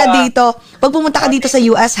magstay ka dito. Pag pumunta ka dito sa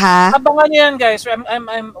US, ha? Abangan niyo yan, guys.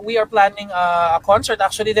 We are planning a concert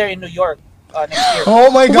actually there in New York next year.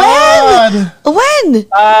 Oh my God!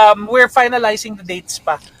 When? We're finalizing the dates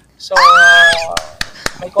pa. So,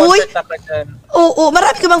 may concert na pa dyan. Oo,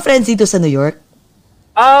 marami ka bang friends dito sa New York?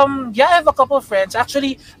 I have a couple of friends.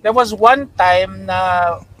 Actually, there was one time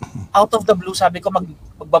na out of the blue, sabi ko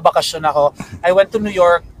magbabakasyon ako. I went to New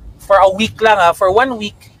York for a week lang, for 1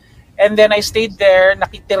 week. And then I stayed there,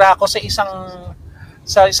 nakitira ako sa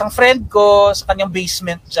isang friend ko, sa kanyang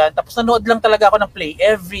basement dyan. Tapos nanood lang talaga ako ng play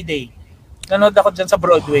every day. Nanood ako dyan sa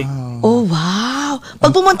Broadway. Oh, wow.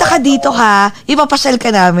 Pag pumunta ka dito, ha, ipapasyal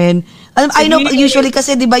ka namin. I know, usually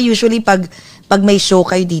kasi, di ba, pag may show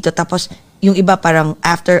kayo dito, tapos yung iba parang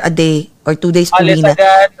after a day or 2 days uwi na.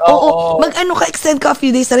 Oo. Mag-ano ka, extend ka a few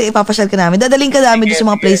days na rin, ipapasyal ka namin. Dadaling ka namin sa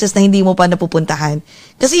mga places na hindi mo pa napupuntahan.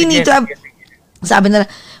 Kasi you need to have, sabi na,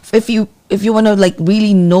 if you wanna like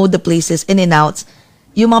really know the places in and outs,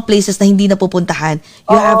 yung mga places na hindi napupuntahan,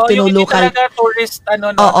 you have to know local. Tourist,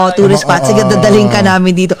 tourist spots. Sige, dadaling ka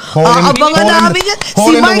namin dito. Abangan namin yan.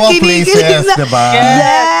 Si Mark kinikilig na. Diba?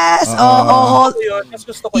 Yes!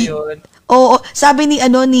 Gusto ko yun. Oo, sabi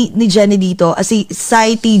ni Jenny dito, si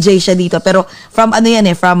Sai TJ siya dito, pero from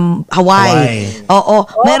from Hawaii.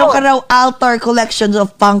 Oo, meron ka raw altar collections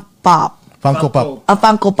of Funko Pop. Funko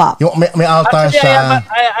Pop. Yung may altar actually, siya.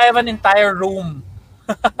 I have an entire room.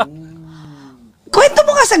 Kwento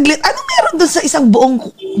mo nga saglit, anong meron doon sa isang buong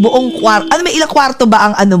kwarto? May ilang kwarto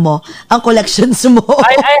ba ang ang collections mo?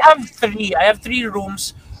 I have 3. I have 3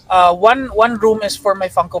 rooms. One room is for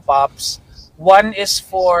my Funko Pops. One is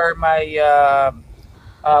for my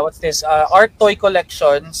art toy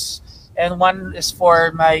collections, and one is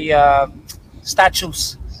for my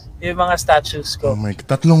statues. Yung mga statues ko. Oh my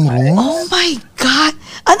God, 3 rooms? Oh my God!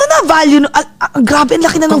 Ano na value? Grabe, ang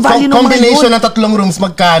laki na ng value ng mga combination ng 3 rooms,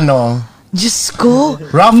 magkano? Diyos ko.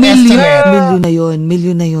 Rough estimate.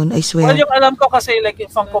 Million na yun, I swear. Well, yung alam ko kasi like yung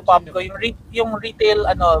Funko Pop ko, yung retail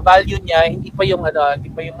value niya, hindi pa yung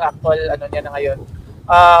actual niya na ngayon.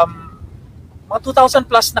 Mga 2,000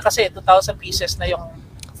 plus na kasi, 2,000 pieces na yung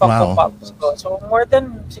Funko Pops ko. So more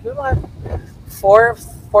than siguro mga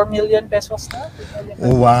 4 million pesos na.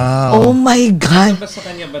 Wow. Oh my God. Sa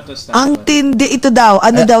kanya ba to? Ang tindi ito daw.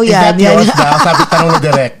 Ano daw yan? Is that yours daw? Sabi tanong ni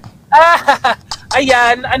Direk.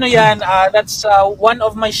 Ayan, that's one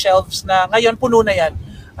of my shelves na ngayon puno na yan.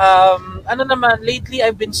 Lately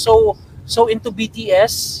I've been so into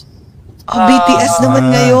BTS. BTS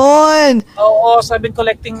naman ngayon. Oo, so I've been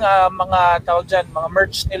collecting mga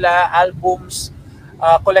merch nila, albums,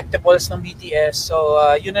 collectibles ng BTS. So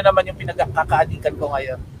yun na naman yung pinagkakaadikan ko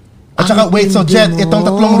ngayon. At saka, wait, so Jet, itong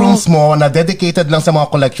 3 rooms mo na dedicated lang sa mga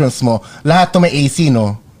collections mo, lahat to may AC,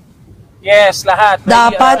 no? Yes, lahat.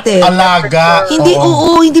 Dapat alaga. Hindi,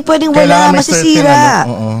 hindi pwedeng wala, masisira.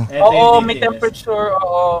 Oo, may temperature,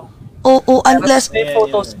 oo. Unless may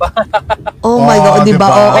photos ba? Oh my God, di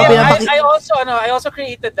ba? I also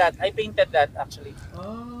created that. I painted that actually.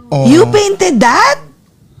 You painted that?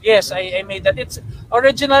 Yes, I made that. It's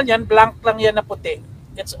original yan, blank lang yan na puti.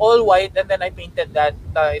 it's all white, and then I painted that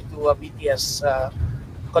into a BTS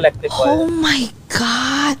collectible. Oh my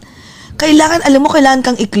God! Kailangan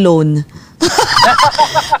kang i-clone.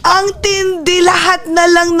 Ang tindi, lahat na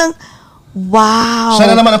lang ng... Wow! Siya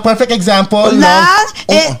na naman ang perfect example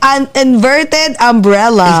an inverted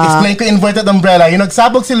umbrella. Explain ko inverted umbrella. Yung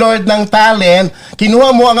nagsabog si Lord ng talent,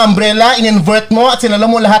 kinuha mo ang umbrella, in-invert mo, at sinala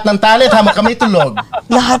mo lahat ng talent, habang kami tulog.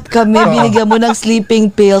 Lahat kami, binigyan mo ng sleeping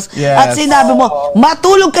pills. Yes. At sinabi mo,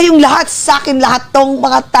 matulog kayong lahat sa akin, lahat tong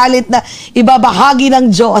mga talent na ibabahagi ng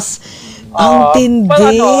Diyos. Ang tindi.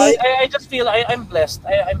 Well, I just feel I'm blessed.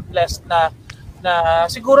 I'm blessed na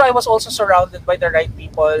siguro I was also surrounded by the right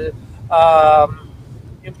people.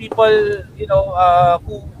 Yung people,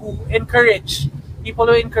 who encourage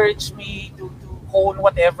me to hone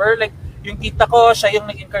whatever. Like, yung tita ko, siya yung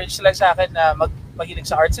nag-encourage sila sa akin na maghilig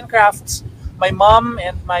sa arts and crafts. My mom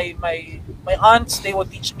and my aunts, they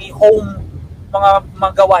would teach me home,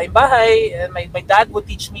 mga gawaing bahay. And my dad would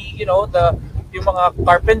teach me, yung mga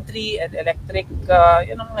carpentry and electric,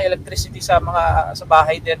 mga electricity sa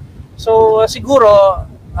bahay din. So, siguro,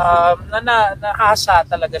 nahasa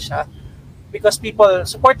talaga siya. Because people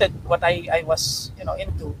supported what I was,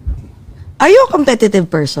 into. Are you a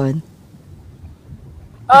competitive person?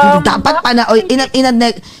 Dapat pa na,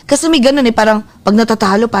 kasi may ganun parang pag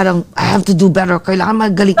natatalo, parang I have to do better.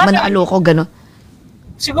 Kailangan manalo ko, gano'n.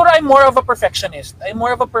 Siguro I'm more of a perfectionist.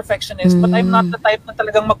 But I'm not the type na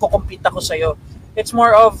talagang magko-compete ako sa'yo. It's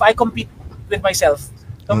more of, I compete with myself.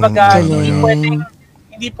 Kumbaga,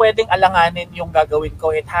 hindi pwedeng alanganin yung gagawin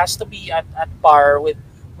ko. It has to be at par with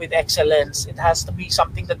excellence. It has to be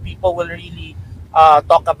something that people will really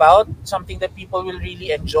talk about, something that people will really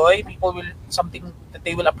enjoy, something that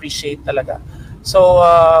they will appreciate talaga. So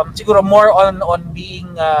siguro more on being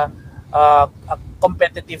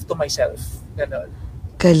competitive to myself. Ganun.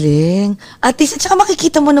 Galing. At least, at saka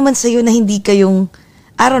makikita mo naman sa'yo na hindi kayong,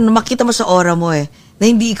 makita mo sa aura mo na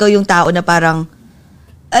hindi ikaw yung tao na parang,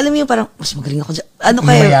 alam mo yung parang, mas magaling ako dyan.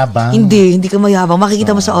 Mayabang. Hindi ka mayabang.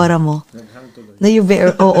 Makikita mo sa aura mo. Na you're very,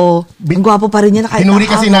 ang gwapo pa rin yan. Hinuri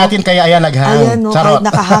kasi natin, kaya naghang. Ayan, Charot. kahit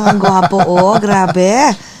nakahang ang gwapo.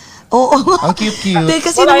 Grabe. Oo. Ang cute.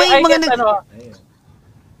 Kasi naman yung mga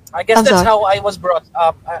I guess that's how I was brought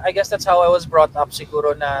up. I guess that's how I was brought up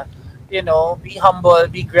siguro na, be humble,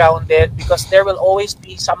 be grounded, because there will always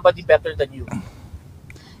be somebody better than you.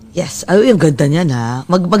 Yes, yung ganda niyan ha.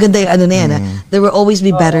 Maganda yung na yan ha. There will always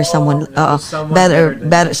be someone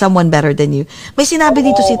better than you. May sinabi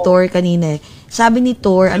dito si Thor kanina Sabi ni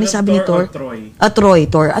Thor, sabi ni Thor? Troy.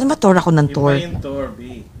 Ano ba Thor ako ng Thor? Iba yung Thor,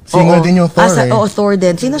 B. Singer din yung Thor Thor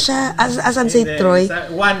din. Sino siya? Asan si Troy?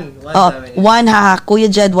 One Kuya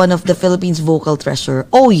Jed, one of the Philippines vocal treasure.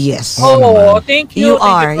 Oh, yes. Oh, thank you.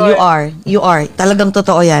 You are. Talagang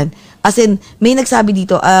totoo yan. As in, may nagsabi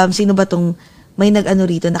dito, sino ba tong, may nag-ano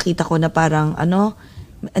rito, nakita ko na parang,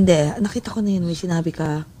 nakita ko na yun, may sinabi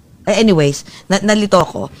ka. Anyways, nalito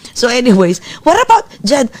ako. So anyways, what about,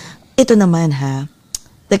 Jed, ito naman ha.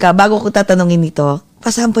 Teka, bago ko tatanungin ito,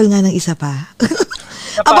 pasample nga ng isa pa.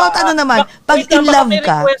 About naman, pag in love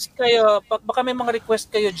ka. Baka may mga request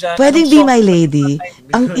kayo dyan. Pwedeng Be My Lady.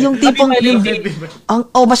 Yung tipong,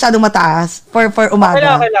 masyadong mataas for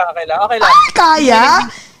umaga. Okay lang. Ay, kaya?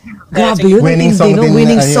 Grabe yun.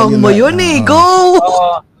 Winning song mo yun Go!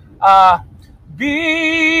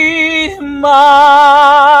 Be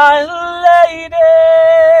my lady.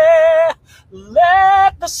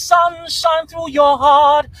 Let the sun shine through your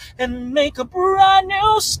heart and make a brand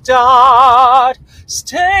new start.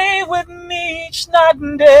 Stay with me each night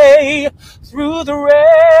and day through the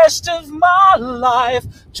rest of my life,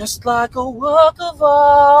 just like a work of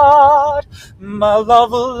art. My love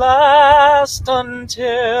will last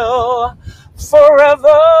until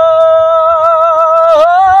forever.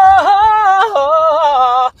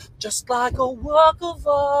 Just like a work of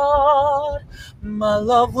art, my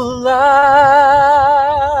love will last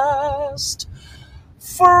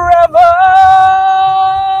forever.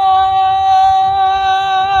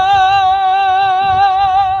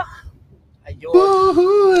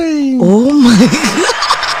 Uhuy. Oh my God.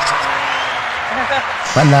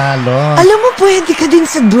 Panalo. Alam mo, pwede ka din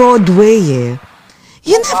sa Broadway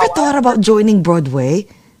You never thought about joining Broadway?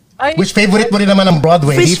 Which favorite mo rin naman ang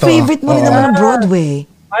Broadway dito? Which favorite mo rin naman ang Broadway?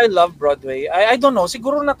 I love Broadway. I don't know.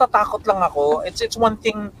 Siguro natatakot lang ako. It's one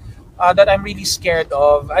thing that I'm really scared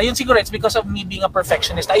of. Ayun siguro, it's because of me being a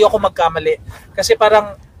perfectionist. Ayoko magkamali. Kasi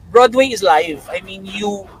parang Broadway is live. I mean,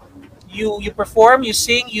 you perform, you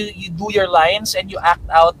sing, you do your lines, and you act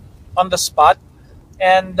out on the spot.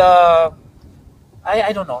 And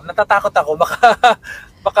I don't know. Natatakot ako.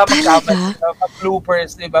 Baka Talaga?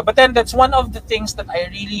 mag-bloopers, di ba? But then that's one of the things that I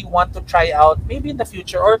really want to try out maybe in the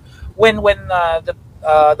future or when the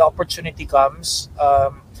opportunity comes.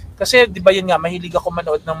 Kasi di ba yun nga, mahilig ako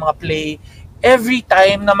manood ng mga play. Every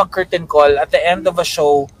time na mag-curtain call at the end of a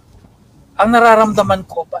show, ang nararamdaman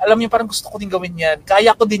ko, alam niyo parang gusto ko din gawin yan.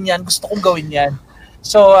 Kaya ko din yan, gusto kong gawin yan.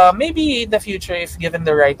 So maybe in the future if given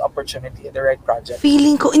the right opportunity, the right project.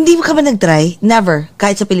 Feeling ko, hindi mo ka ba nag-try? Never?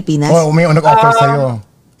 Kahit sa Pilipinas? Oh, may nag-offer sa'yo.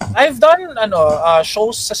 I've done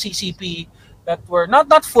shows sa CCP that were not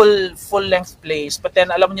full length plays, but then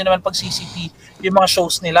alam niyo naman pag CCP, yung mga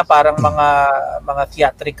shows nila parang mga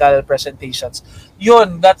theatrical presentations.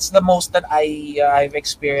 Yun, that's the most that I've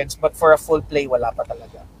experienced, but for a full play wala pa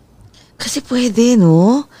talaga. Kasi pwede,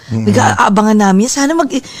 no? Nag-aabangan namin. Sana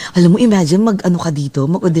alam mo, imagine mag-ano ka dito,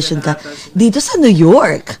 mag-audition ka dito sa New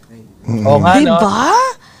York. Oo nga, no? Diba?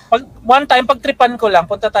 One time, pagtripan ko lang,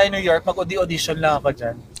 punta tayo New York, mag-audition lang ako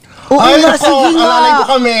dyan. Oo Ay, nga, ako, sige nga. alalay ko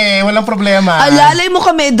kami. Walang problema. Alalay mo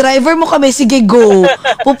kami, driver mo kami, sige go.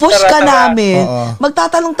 Pupush ka Tara. namin. Oo.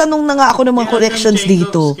 Magtatanong-tanong na nga ako ng mga corrections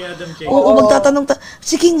dito. Oo, magtatanong.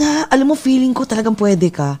 Sige nga, alam mo, feeling ko talagang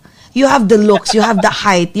pwede ka. You have the looks, you have the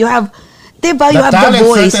height, you have, diba, you The have the talent,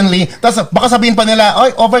 voice. certainly. Tapos baka sabihin pa nila,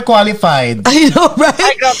 oy, overqualified. I know, right?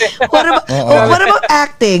 Ay, grabe. What about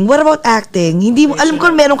acting? What about acting? Hindi mo, alam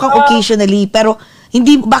ko meron kang occasionally, pero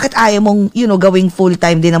hindi, bakit ayaw mong, gawing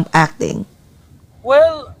full-time din ng acting?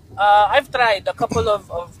 Well, I've tried a couple of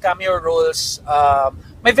cameo roles.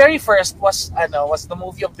 My very first was the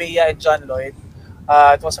movie of Bea and John Lloyd.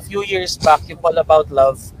 It was a few years back, yung All About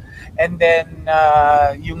Love. And then,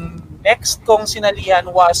 yung next kong sinalihan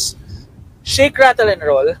was Shake, Rattle, and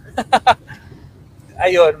Roll.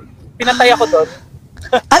 Ayun. Pinatay ako doon.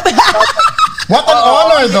 What an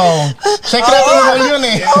honor, though. Secret role yun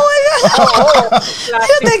eh. Oh my God!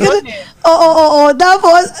 Classic yun eh. Oo.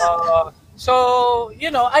 Tapos, So,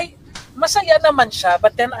 masaya naman siya,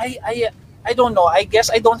 but then I don't know. I guess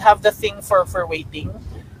I don't have the thing for waiting.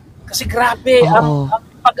 Kasi grabe, ang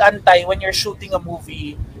pag-antay when you're shooting a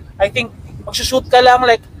movie. I think mag-shoot ka lang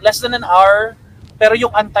like less than an hour, pero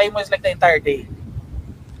yung antay mo is like the entire day.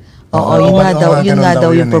 Oo, yun nga ganun daw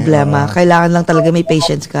daw yung yun eh. problema. Kailangan lang talaga may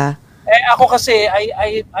patience ka. Ako kasi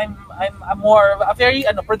I'm a more a very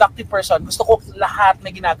productive person. Gusto ko lahat na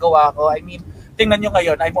ginagawa ko. I mean, tingnan nyo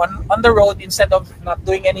ngayon, I'm on the road instead of not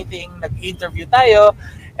doing anything, nag-interview tayo.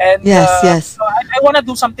 And Yes. So I want to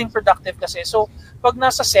do something productive kasi. So pag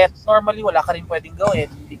nasa set, normally wala ka rin pwedeng gawin.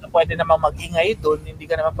 Hindi ka pwede namang mag-ingay doon, hindi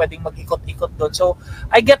ka naman pwedeng mag-ikot-ikot doon. So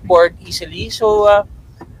I get bored easily. So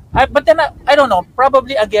but then I don't know,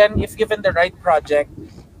 probably again if given the right project,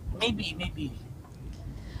 maybe.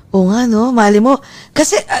 Oo nga, no? Mali mo.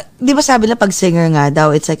 Kasi, di ba sabi na pag singer nga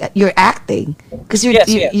daw, it's like, you're acting. Because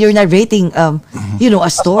Yes. you're narrating, a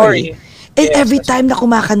story. And Yes, every that's time na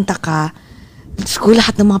kumakanta ka,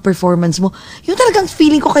 lahat ng mga performance mo, yung talagang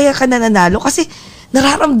feeling ko kaya ka nananalo. Kasi,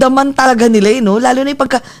 nararamdaman talaga nila, no? Lalo na yung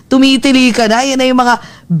pagka tumitili ka na, yan na yung mga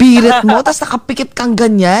birit mo, tapos nakapikit kang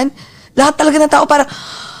ganyan. Lahat talaga ng tao parang,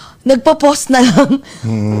 nagpa-post na lang.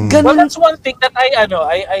 Ganun. Well, that's one thing that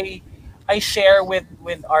I share with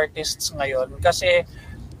artists ngayon kasi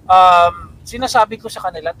sinasabi ko sa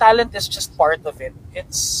kanila, talent is just part of it.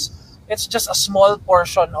 It's just a small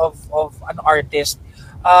portion of an artist.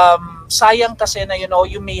 Sayang kasi na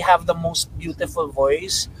you may have the most beautiful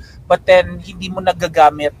voice but then hindi mo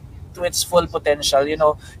nagagamit to its full potential.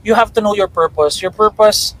 You have to know your purpose. Your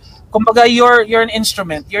purpose, kumbaga, you're an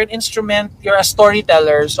instrument. You're a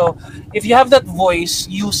storyteller. So if you have that voice,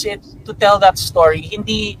 use it to tell that story.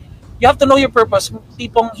 You have to know your purpose.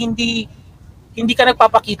 Tipong hindi ka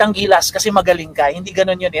nagpapakitang gilas kasi magaling ka. Hindi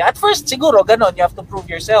ganun yun eh. At first, siguro, ganun. You have to prove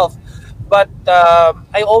yourself. But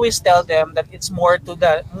I always tell them that it's more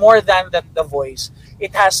than the voice.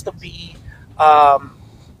 It has to be,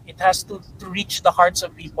 it has to reach the hearts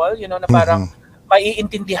of people. Na parang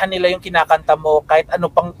maiintindihan nila yung kinakanta mo kahit ano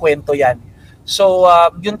pang kwento yan. So,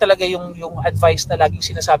 yun talaga yung advice na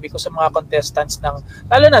laging sinasabi ko sa mga contestants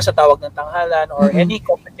lalo na sa Tawag ng Tanghalan or any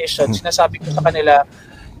competition, sinasabi ko sa kanila,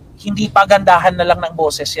 hindi pagandahan na lang ng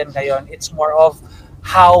boses yan ngayon. It's more of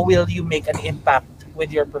how will you make an impact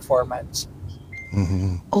with your performance.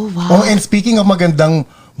 Oh, wow. Oh, and speaking of magandang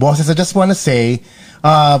boses, I just want to say,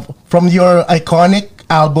 from your iconic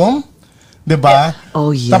album, diba? Yeah.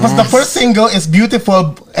 Oh, yes. Tapos the first single is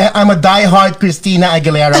Beautiful. I'm a diehard Christina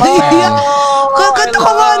Aguilera fan. Kakanta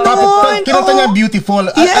ka nga nun. Kinanta niya Beautiful.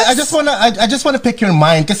 Yes. I just wanna pick your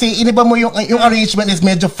mind kasi iniba mo yung arrangement is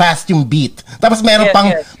medyo fast yung beat. Tapos meron Yes, pang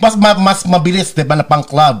yes. mas mabilis, diba, na pang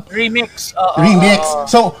club. Remix. Remix.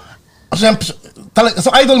 So, Siyempre,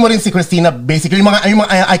 so idol mo rin si Christina, basically, yung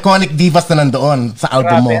mga iconic divas na nandoon sa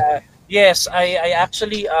album mo. Yes, I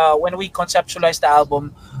actually, when we conceptualized the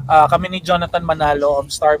album, kami ni Jonathan Manalo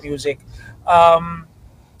of Star Music,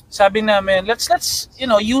 sabi namin, let's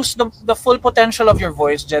use the full potential of your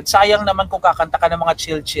voice, Jed. Sayang naman kung kakanta ka ng mga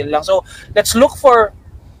chill lang. So let's look for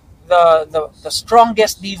the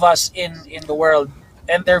strongest divas in the world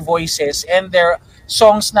and their voices and their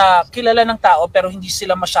songs na kilala ng tao pero hindi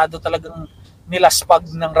sila masyado talagang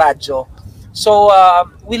nilaspag ng radyo. So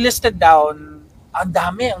we listed down, ang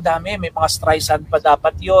dami, may mga Streisand pa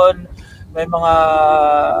dapat yon, may mga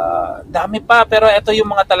dami pa, pero ito yung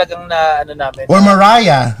mga talagang na ano namin. Or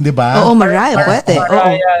Mariah, di ba? Oo, Mariah, pwede.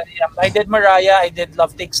 Mariah, yeah. I did Mariah, I did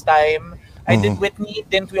Love Takes Time, I did Whitney,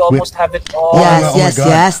 Didn't We Almost Have It All?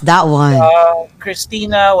 Yes, that one.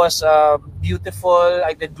 Christina was beautiful.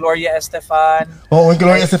 I did Gloria Estefan. Oo,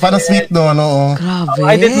 Gloria Estefan, sweet no, no. Grabe.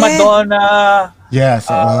 I did Madonna. Yes,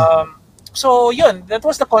 so yun, that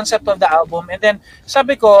was the concept of the album. And then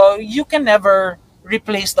sabi ko, you can never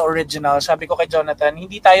replace the original. Sabi ko kay Jonathan,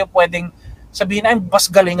 hindi tayo pwedeng sabihin ay mas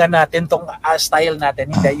galingan natin tong style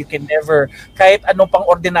natin. Hindi, you can never, kahit anong pang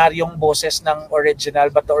ordinaryong boses ng original,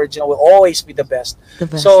 but the original will always be the best.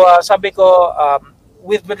 So sabi ko,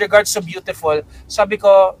 with regards to Beautiful, sabi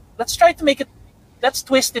ko, let's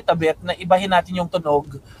twist it a bit, na ibahin natin yung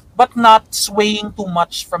tunog, but not swaying too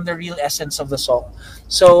much from the real essence of the song.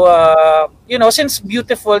 So, since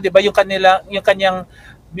Beautiful, di ba, yung kanyang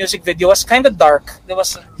music video was kind of dark. There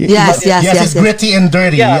was yes. It's gritty and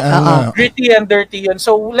dirty. Yeah, gritty and dirty yun.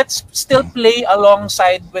 So let's still play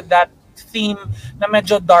alongside with that theme na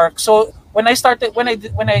medyo dark. So when I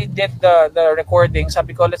did the recording,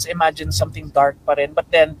 sabi ko, let's imagine something dark pa rin, but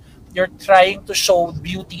then you're trying to show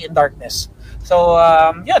beauty in darkness. So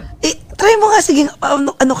yun. Try mo nga, sige,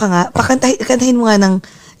 ano ka nga, kantahin mo nga ng,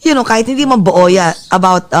 kahit hindi man buo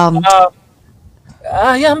about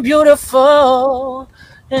I am beautiful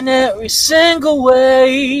in every single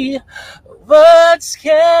way. Words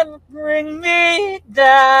can't bring me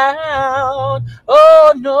down.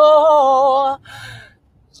 Oh no,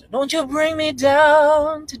 so don't you bring me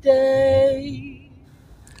down today.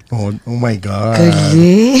 Oh my God.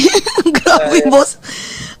 Galing. Grabe, boss.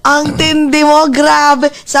 Ang tindi mo,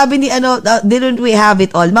 grabe. Sabi ni didn't we have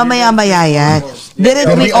it all? Mamaya-maya yan.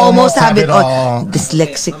 Didn't we almost have it all?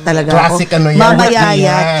 Dyslexic talaga Classic ako. yan. Mamaya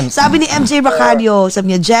yan. Sabi ni MJ Bacario,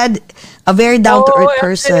 sabi niya, Jed, a very down-to-earth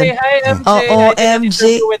person. Hi, MJ. MJ.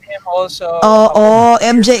 With him also.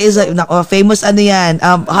 MJ is a famous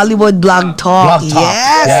Hollywood blog talk.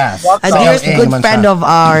 Yes. A dearest good friend of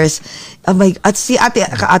ours. At si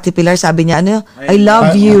Ate Pilar, sabi niya, I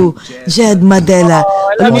love you, Jed Madela.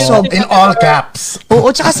 In all caps.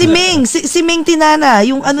 Oo, tsaka si Ming. Si Ming Tinana.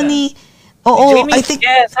 Yung ni... Jamie, I think...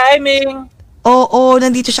 Yes, hi Ming.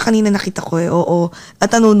 Nandito siya kanina, nakita ko At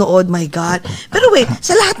nanonood, my God. Pero wait,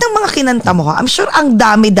 sa lahat ng mga kinanta mo, I'm sure ang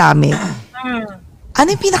dami-dami. Ano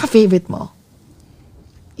yung pinaka-favorite mo?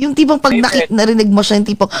 Yung tipong pag narinig mo siya, yung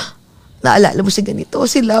tipong, naalala mo si ganito,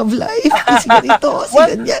 si Love Life, si ganito, si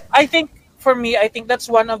ganyan. I think, for me, that's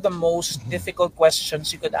one of the most difficult questions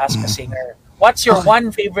you could ask a singer. What's your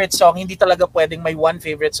one favorite song? Hindi talaga pwedeng may one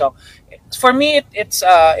favorite song. For me, it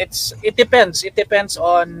depends. It depends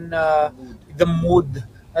on the mood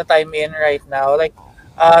that I'm in right now. Like,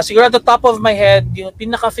 siguro at the top of my head, yung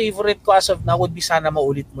pinaka-favorite ko as of now would be Sana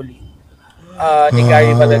Maulit Muli. Ni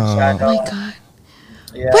Gary Valenciano. Oh my God.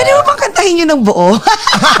 Yeah. Pwede mo bang kantahin yun ng buo?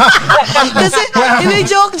 Kasi,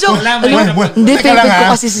 joke. Hindi, favorite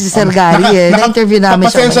ko kasi si Sir Gary Na-interview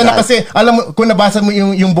namin siya. Pasensya na kasi, alam mo, kung nabasa mo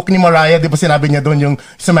yung book ni Mariah, di ba sinabi niya doon yung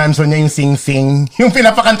sa mansion niya, yung sing-sing. Yung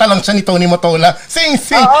pinapakanta lang siya ni Tony Motola.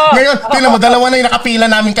 Sing-sing! Ngayon, tingnan mo, dalawa na yung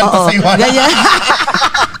nakapila namin kanta sa iyo. Ganyan.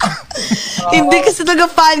 Hindi kasi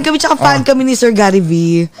talaga fan kami, tsaka fan kami ni Sir Gary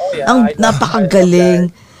V. Ang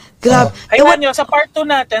napakagaling. Grabe. Aywan nyo, sa part 2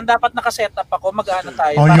 natin, dapat nakaset up ako, mag-ano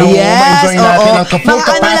tayo. Ma-enjoy natin ang full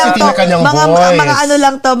capacity na kanyang voice. Mga ano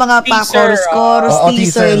lang to, mga pa-chorus,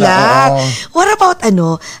 teaser lang. What about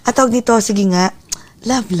at tawag nito, sige nga,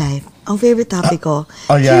 love life. Ang favorite topic ko.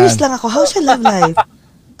 Curious lang ako, how's your love life?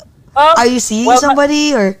 Are you seeing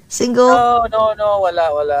somebody or single? No, wala.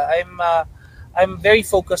 I'm very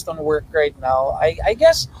focused on work right now. I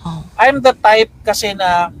guess, I'm the type kasi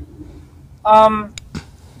na,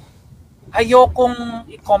 ayokong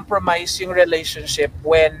i-compromise yung relationship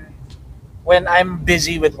when I'm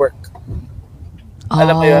busy with work.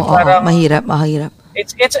 Alam mo yun? Parang mahirap.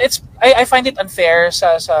 I find it unfair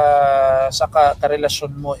sa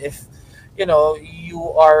karelasyon mo if you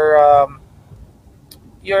are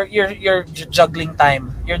you're juggling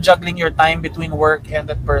time. You're juggling your time between work and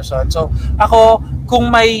that person. So ako,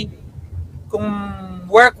 kung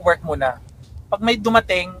work muna. Pag may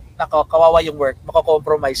dumating, nako, kawawa yung work,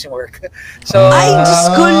 mako-compromise yung work. So Ay, Diyos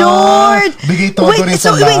ko, Lord! Bigay todo rin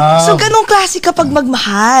sa so, love. so ganong klase kapag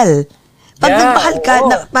magmahal. Pag Yeah, nagmahal ka, oo.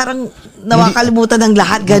 parang nawakalimutan ng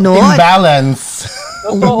lahat, ganon. Imbalance.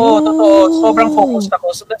 Totoo. Sobrang focused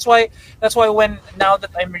ako. So that's why now that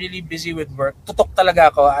I'm really busy with work, tutok talaga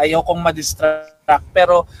ako. Ayaw kong ma-distract.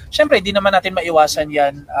 Pero syempre, hindi naman natin maiwasan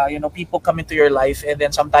 'yan. People come into your life and then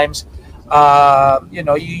sometimes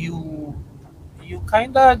you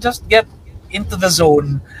kind of just get into the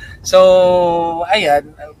zone. So,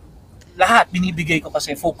 ayan, lahat binibigay ko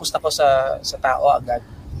kasi focused ako sa tao agad.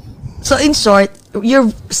 So in short, you're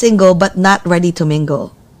single but not ready to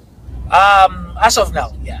mingle. As of now,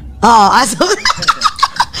 yeah. Oo, aso.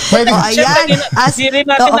 Pwede. Oh, ayan. Di rin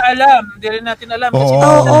natin alam. Di rin natin alam. Kasi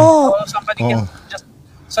somebody can just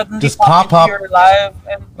suddenly Just pop pop up. into your life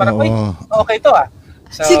and parang, wait, okay to ah.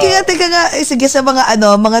 So, Sige nga, teka nga. Sige sa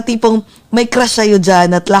mga tipong may crush sa'yo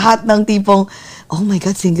dyan at lahat ng tipong, oh my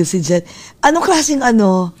God, single si Jen. Anong klaseng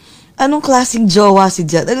jowa si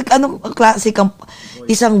Jen? Anong klaseng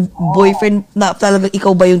isang boyfriend na talagang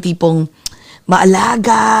ikaw ba yung tipong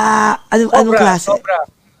maalaga? Anong klase? Sobra.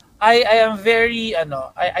 I am very,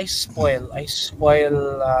 I spoil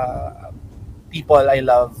people I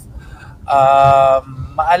love.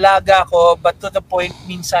 Maalaga ako, but to the point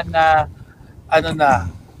minsan na,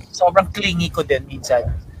 sobrang clingy ko din minsan.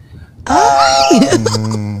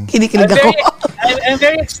 Kinikilig ako. I'm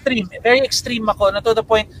very extreme. Very extreme ako na to the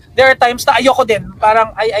point, there are times na ayoko din.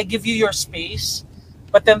 Parang I give you your space,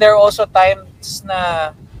 but then there are also times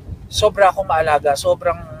na sobra akong maalaga.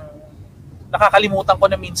 Sobrang nakakalimutan ko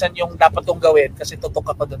na minsan yung dapat kong gawin kasi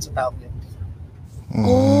tutok ako doon sa taong yun.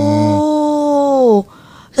 Oh!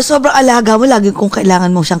 Sa sobrang alaga mo, lagi kung kailangan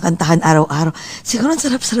mo siyang kantahan araw-araw. Siguro ang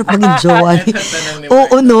sarap-sarap maging jowa.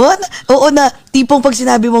 Oo, no? Oo na, tipong pag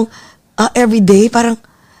sinabi mong everyday, parang,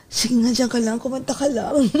 sige nga dyan ka lang, kumanta ka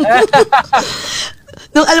lang.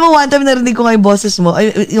 Nung alam mo, one time narinig ko nga yung boses mo,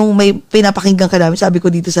 yung may pinapakinggan ka namin, sabi ko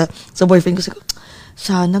dito sa boyfriend ko, sabi ko,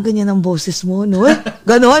 sana ganyan ang boses mo, no?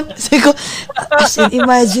 Ganon. Sabi ko, as in,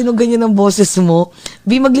 imagine nung ganyan ang boses mo,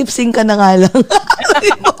 mag-lip-sync ka na nga lang.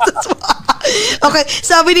 Yung boses mo. Okay,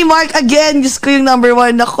 sabi ni Mark again, Diyos ko yung number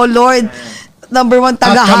 1 na ko, Lord. Number 1,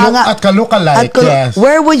 tagahanga. At ka-look-alike, yes.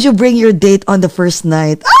 Where would you bring your date on the first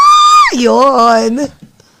night? Yun.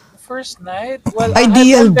 First night? Well,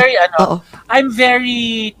 Ideal. I'm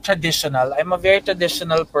very traditional. I'm a very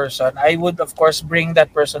traditional person. I would, of course, bring that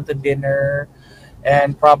person to dinner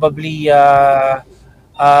and probably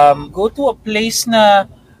go to a place na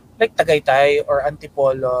like Tagaytay or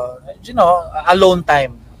Antipolo. Alone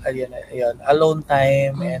time. Ayun, alone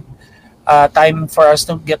time and time for us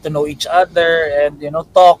to get to know each other and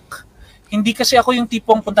talk. Hindi kasi ako yung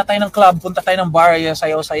tipong punta tayo ng club, punta tayo ng bar,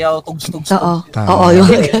 sayaw-sayaw, tugs-tugs. Oo, yung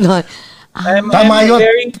gano'n. Tama yun.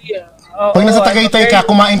 Pag nasa Tagaytay ka,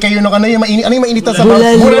 kumain kayo ng yung mainit sa bar.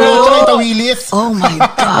 Bulalo tsaka yung tawilis. Oh my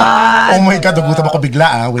God. Oh my God, nagutom ako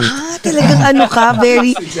bigla wait. Talagang ka,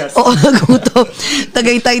 very, nagutom.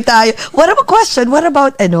 Tagaytay tayo. What about question? What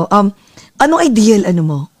about, anong ideal,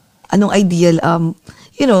 mo? Anong ideal,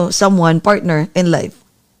 someone, partner in life?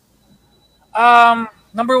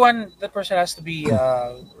 Number 1, the person has to be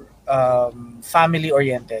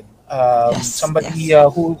family-oriented. Somebody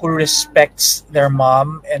who respects their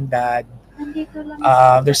mom and dad,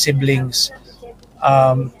 their siblings.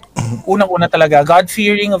 Unang-una talaga,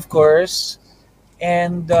 God-fearing, of course,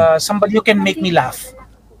 and somebody who can make me laugh.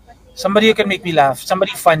 Somebody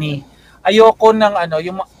funny. Ayoko ng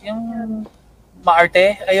yung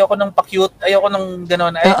maarte, ayoko ng pa-cute, ayoko ng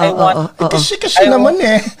gano'n. I want... Kasi naman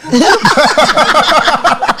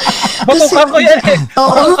Matukan ko yan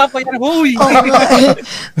Huy!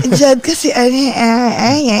 Diyan kasi,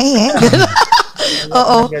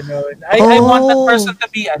 Oo. I want that person to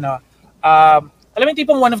be, alam mo yung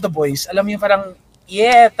tipong one of the boys, alam mo yung parang,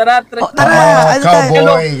 tara.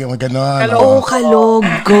 Cowboy, gano'n. Kalog.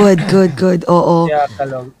 Good. Oo. Yeah,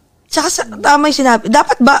 kalog. Tsaka tama yung sinabi.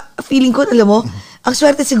 Dapat ba, feeling ko, alam mo, ang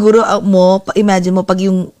swerte siguro mo, imagine mo, pag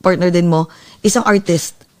yung partner din mo, isang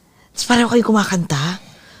artist, tapos parang kayo kumakanta.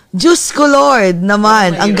 Diyos ko, Lord,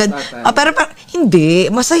 naman. Ang ganda. Pero hindi,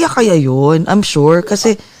 masaya kaya yun, I'm sure.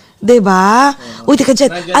 Kasi, diba? Uy, teka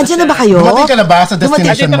dyan. Andyan na ba kayo? Dumating ka na ba sa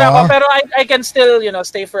destination mo? Ako, pero I can still,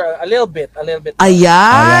 stay for a little bit.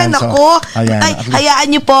 Ayan, ako. Ay,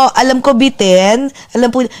 hayaan nyo po. Alam ko bitin.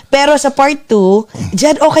 Alam po. Pero sa part 2,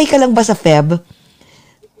 dyan, okay ka lang ba sa Feb?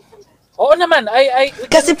 Oo naman.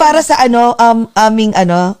 Kasi para sa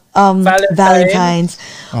Valentine's.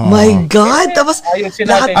 My God. Tapos, Ayusin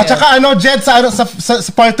natin At saka Jed, sa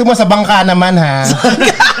part 2 mo, sa bangka naman ha.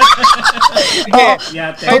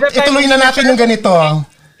 Ituloy na natin yung ganito.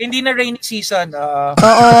 Hindi na rainy season.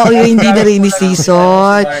 Yung hindi na rainy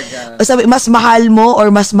season. Sabi, mas mahal mo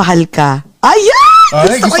or mas mahal ka? Ayan!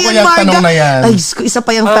 Gusto ko yan, yung Marga. tanong na yan. Ay, gusto ko, isa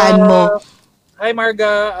pa yung fan mo. Hi,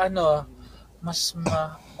 Marga. Mas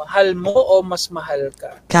mahal mo o mas mahal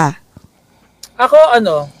ka? Ako,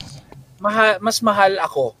 mas mahal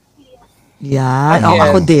ako. Yan. Again,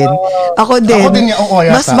 Ako din. Ako din yan. Oo,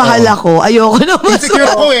 yata. Mas mahal ako. Ayoko na mas Insecure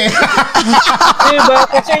ako eh. Diba?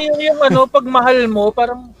 Kasi yung pag mahal mo,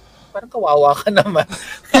 parang kawawa ka naman.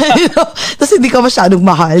 Tapos hindi ka masyadong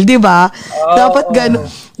mahal, di ba? Dapat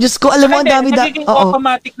gano'n. Diyos ko, alam mo, ang dami nagiging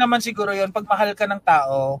automatic naman siguro yun. Pag mahal ka ng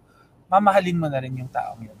tao, mamahalin mo na rin yung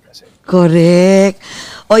taong yun. Kasi. Correct.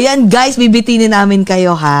 O yan, guys, bibitinin namin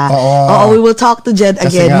kayo, ha? Oo. We will talk to Jed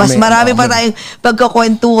Kasi again. nga, Mas marami pa tayong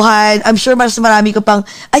pagkakwentuhan. I'm sure mas marami ka pang,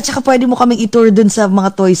 tsaka pwede mo kaming i-tour dun sa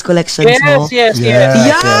mga toys collections mo. Yes.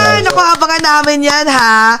 Yan! Naku, abangan namin yan,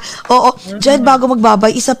 ha? Oo. Jed, bago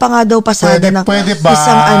magbabay, isa pa nga daw pasada ng Pwede ba?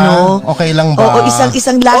 isang Okay lang ba? Oo,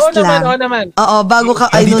 isang last lang. Oo naman. Oo, bago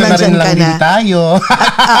ka, Nandito na rin nandyan ka lang na. din tayo.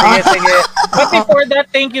 Sige. But before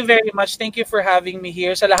that, thank you very much. Thank you for having me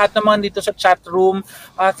here. Sa lahat naman dito sa chat room,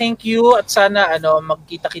 thank you at sana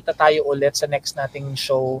magkita-kita tayo ulit sa next nating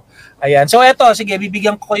show. Ayan. So eto, sige,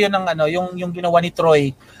 bibigyan ko kayo ng yung ginawa ni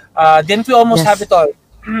Troy. Didn't we almost have it all?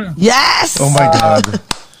 Yes! Oh my God.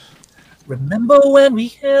 Remember when we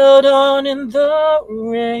held on in the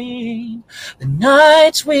rain, the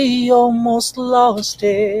nights we almost lost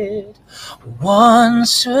it.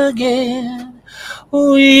 Once again,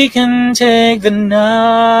 we can take the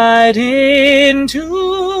night into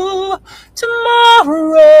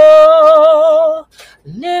tomorrow,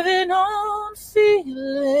 living on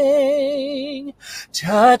feeling,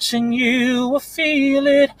 touching you, I feel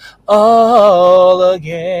it all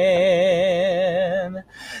again.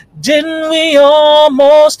 Didn't we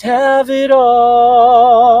almost have it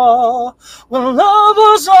all? When love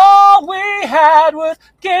was all we had worth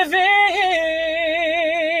giving.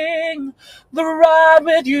 The ride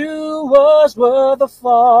with you was worth the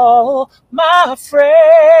fall, my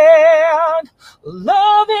friend.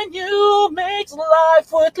 Loving you makes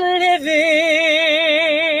life worth living.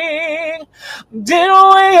 Didn't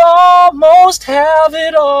we almost have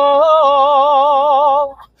it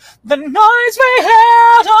all? The nights we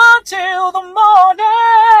had until the morning.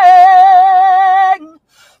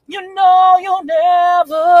 You know you'll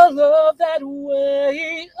never love that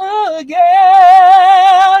way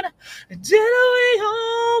again. Didn't we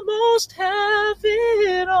almost have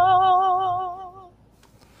it all?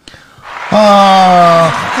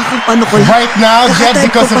 Right now, Jed,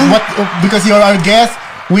 because you're our guest,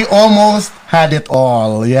 we almost had it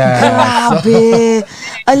all. Yeah. Grabe.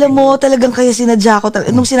 Alam mo, talagang kaya sinadya ko.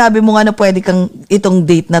 Nung sinabi mo nga na pwede kang itong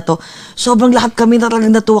date na to, sobrang lahat kami na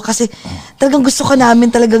talagang natuwa kasi talagang gusto ka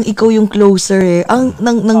namin talagang ikaw yung closer eh.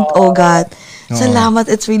 Ng OGAT. Salamat,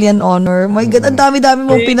 it's really an honor. My God, ang dami-dami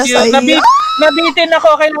mong pinasaya. Nabitin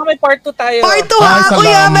ako, kailangan may part 2 tayo. Part 2 ha?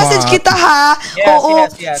 Kuya, message kita ha?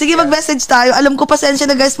 Yes, Sige, mag-message tayo. Alam ko, pasensya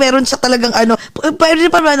na guys, meron siya talagang pwede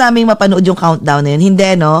pa ba namin mapanood yung countdown na yun?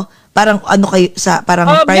 Hindi, no? Parang kayo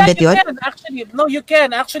parang private yun? You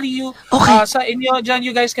can. Actually, okay. Sa inyo dyan,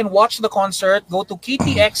 you guys can watch the concert. Go to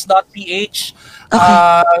ktx.ph. Okay.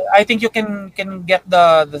 I think you can get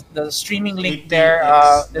the streaming link there,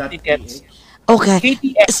 the tickets. Okay.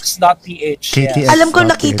 ktx.ph. Alam ko,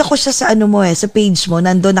 nakita ko siya sa sa page mo.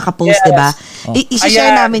 Nandun nakapost, diba?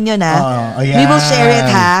 I-share namin yun, ha? We will share it,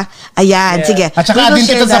 ha? Ayan, sige. At saka din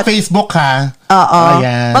dito sa Facebook, ha? Oo.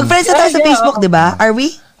 Mag-friends na tayo sa Facebook, diba? Are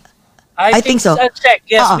we? I think so. Check.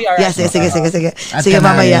 Yes, we are. Yes, sige. Sige,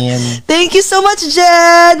 mamaya. Thank you so much,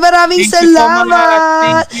 Jed. Maraming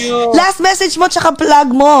salamat. Thank you. Last message mo, tsaka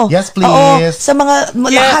plug mo. Yes, please. Oo, sa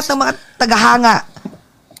lahat ng mga tagahanga.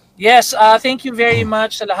 Yes, thank you very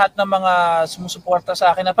much sa lahat ng mga sumusuporta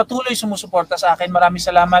sa akin at patuloy sumusuporta sa akin. Maraming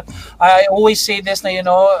salamat. I always say this na,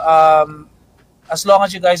 as long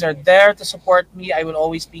as you guys are there to support me, I will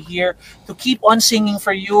always be here to keep on singing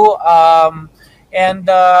for you. And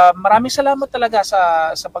maraming salamat talaga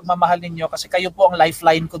sa pagmamahal ninyo kasi kayo po ang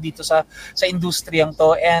lifeline ko dito sa industriyang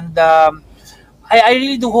to. And I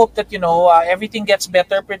really do hope that everything gets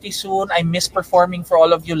better pretty soon. I miss performing for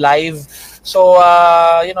all of you live. So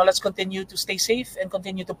let's continue to stay safe and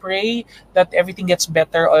continue to pray that everything gets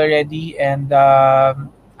better already. And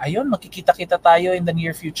ayun, makikita-kita tayo in the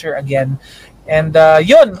near future again. And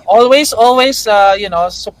yun, always,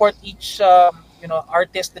 support each,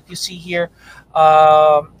 artist that you see here.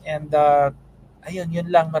 And ayun, yun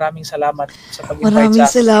lang. Maraming salamat sa pag-invite Maraming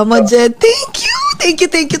sa salamat, Jed. Thank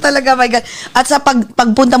you talaga, my God. At sa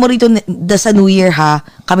pagpunta mo rito sa New Year, ha,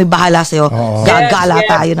 kami bahala sa'yo. Gagala Yes.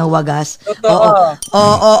 tayo ng wagas. Totoo.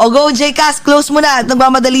 Oo. Go, Jcas. Close mo na.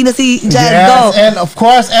 Nagmamadali na si Jed. Yes, Go. and of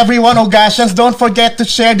course, everyone, Ogashans, don't forget to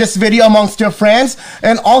share this video amongst your friends.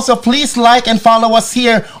 And also, please like and follow us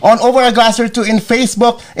here on Over a Glass or Two in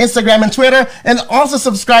Facebook, Instagram, and Twitter. And also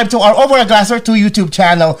subscribe to our Over a Glass or Two YouTube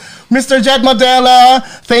channel. Mr. Jed Madela,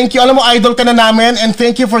 thank you. Alam mo, idol ka na namin. And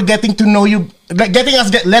thank you for getting to know you,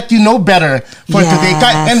 let you know better for today.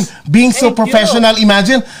 And being so Thank you. professional,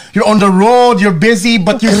 imagine, you're on the road, you're busy,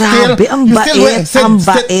 but you're Grabe, ang bait, ang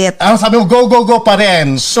bait. Sabi mo, go pa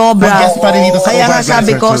rin. Sobra. Mag-guest pa rin dito sa Kaya nga Over a Glass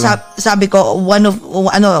or Two. sabi ko one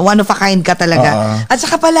of a kind ka talaga. At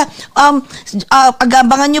saka pala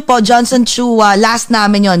abangan niyo po Johnson Chua, last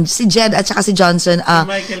namin yon, si Jed at saka si Johnson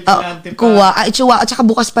Michael Galante pa. Chua, Chua, at saka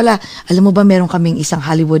bukas pala, alam mo ba meron kaming isang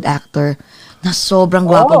Hollywood actor na sobrang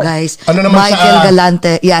gwapo, guys. Ano naman Michael siya,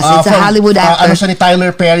 Galante. Yes, it's a Hollywood actor. Ano siya ni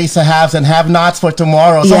Tyler Perry sa Haves and Have-Nots for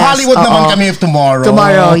tomorrow. So Yes, Hollywood naman kami tomorrow.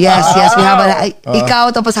 Tomorrow, yes. We have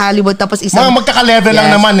ikaw, tapos Hollywood, tapos isang... Mga magkaka-level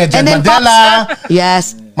lang naman eh. Jed And then Madela,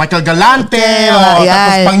 yes. Michael Galante, Yan.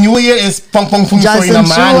 tapos pang New Year is pang Feng Shui Johnson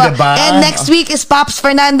naman, Chua. diba? And next week is Pops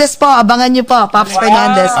Fernandez po. Abangan niyo po, Pops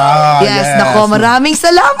Fernandez. yes. Nako, maraming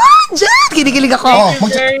salamat, Jen. Kinikilig ako. Oh, Thank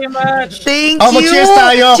you very much. Thank you. mag-cheers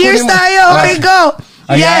tayo. Cheers Kunin mo. tayo. Okay, go.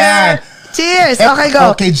 Ayan. Yes. Cheers. Okay,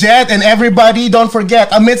 go. Okay, Jed and everybody, don't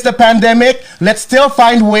forget, amidst the pandemic, let's still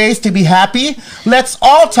find ways to be happy. Let's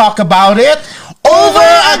all talk about it. Over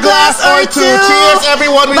a glass or two. Cheers,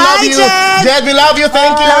 everyone. We Bye, love you. Jed. Jed, we love you.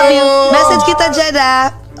 Thank you. Love you. Message kita, Jed,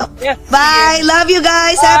 Yes, Bye. Love you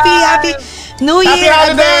guys. Happy New Year. Happy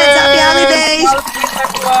holidays. Advance. Happy holidays.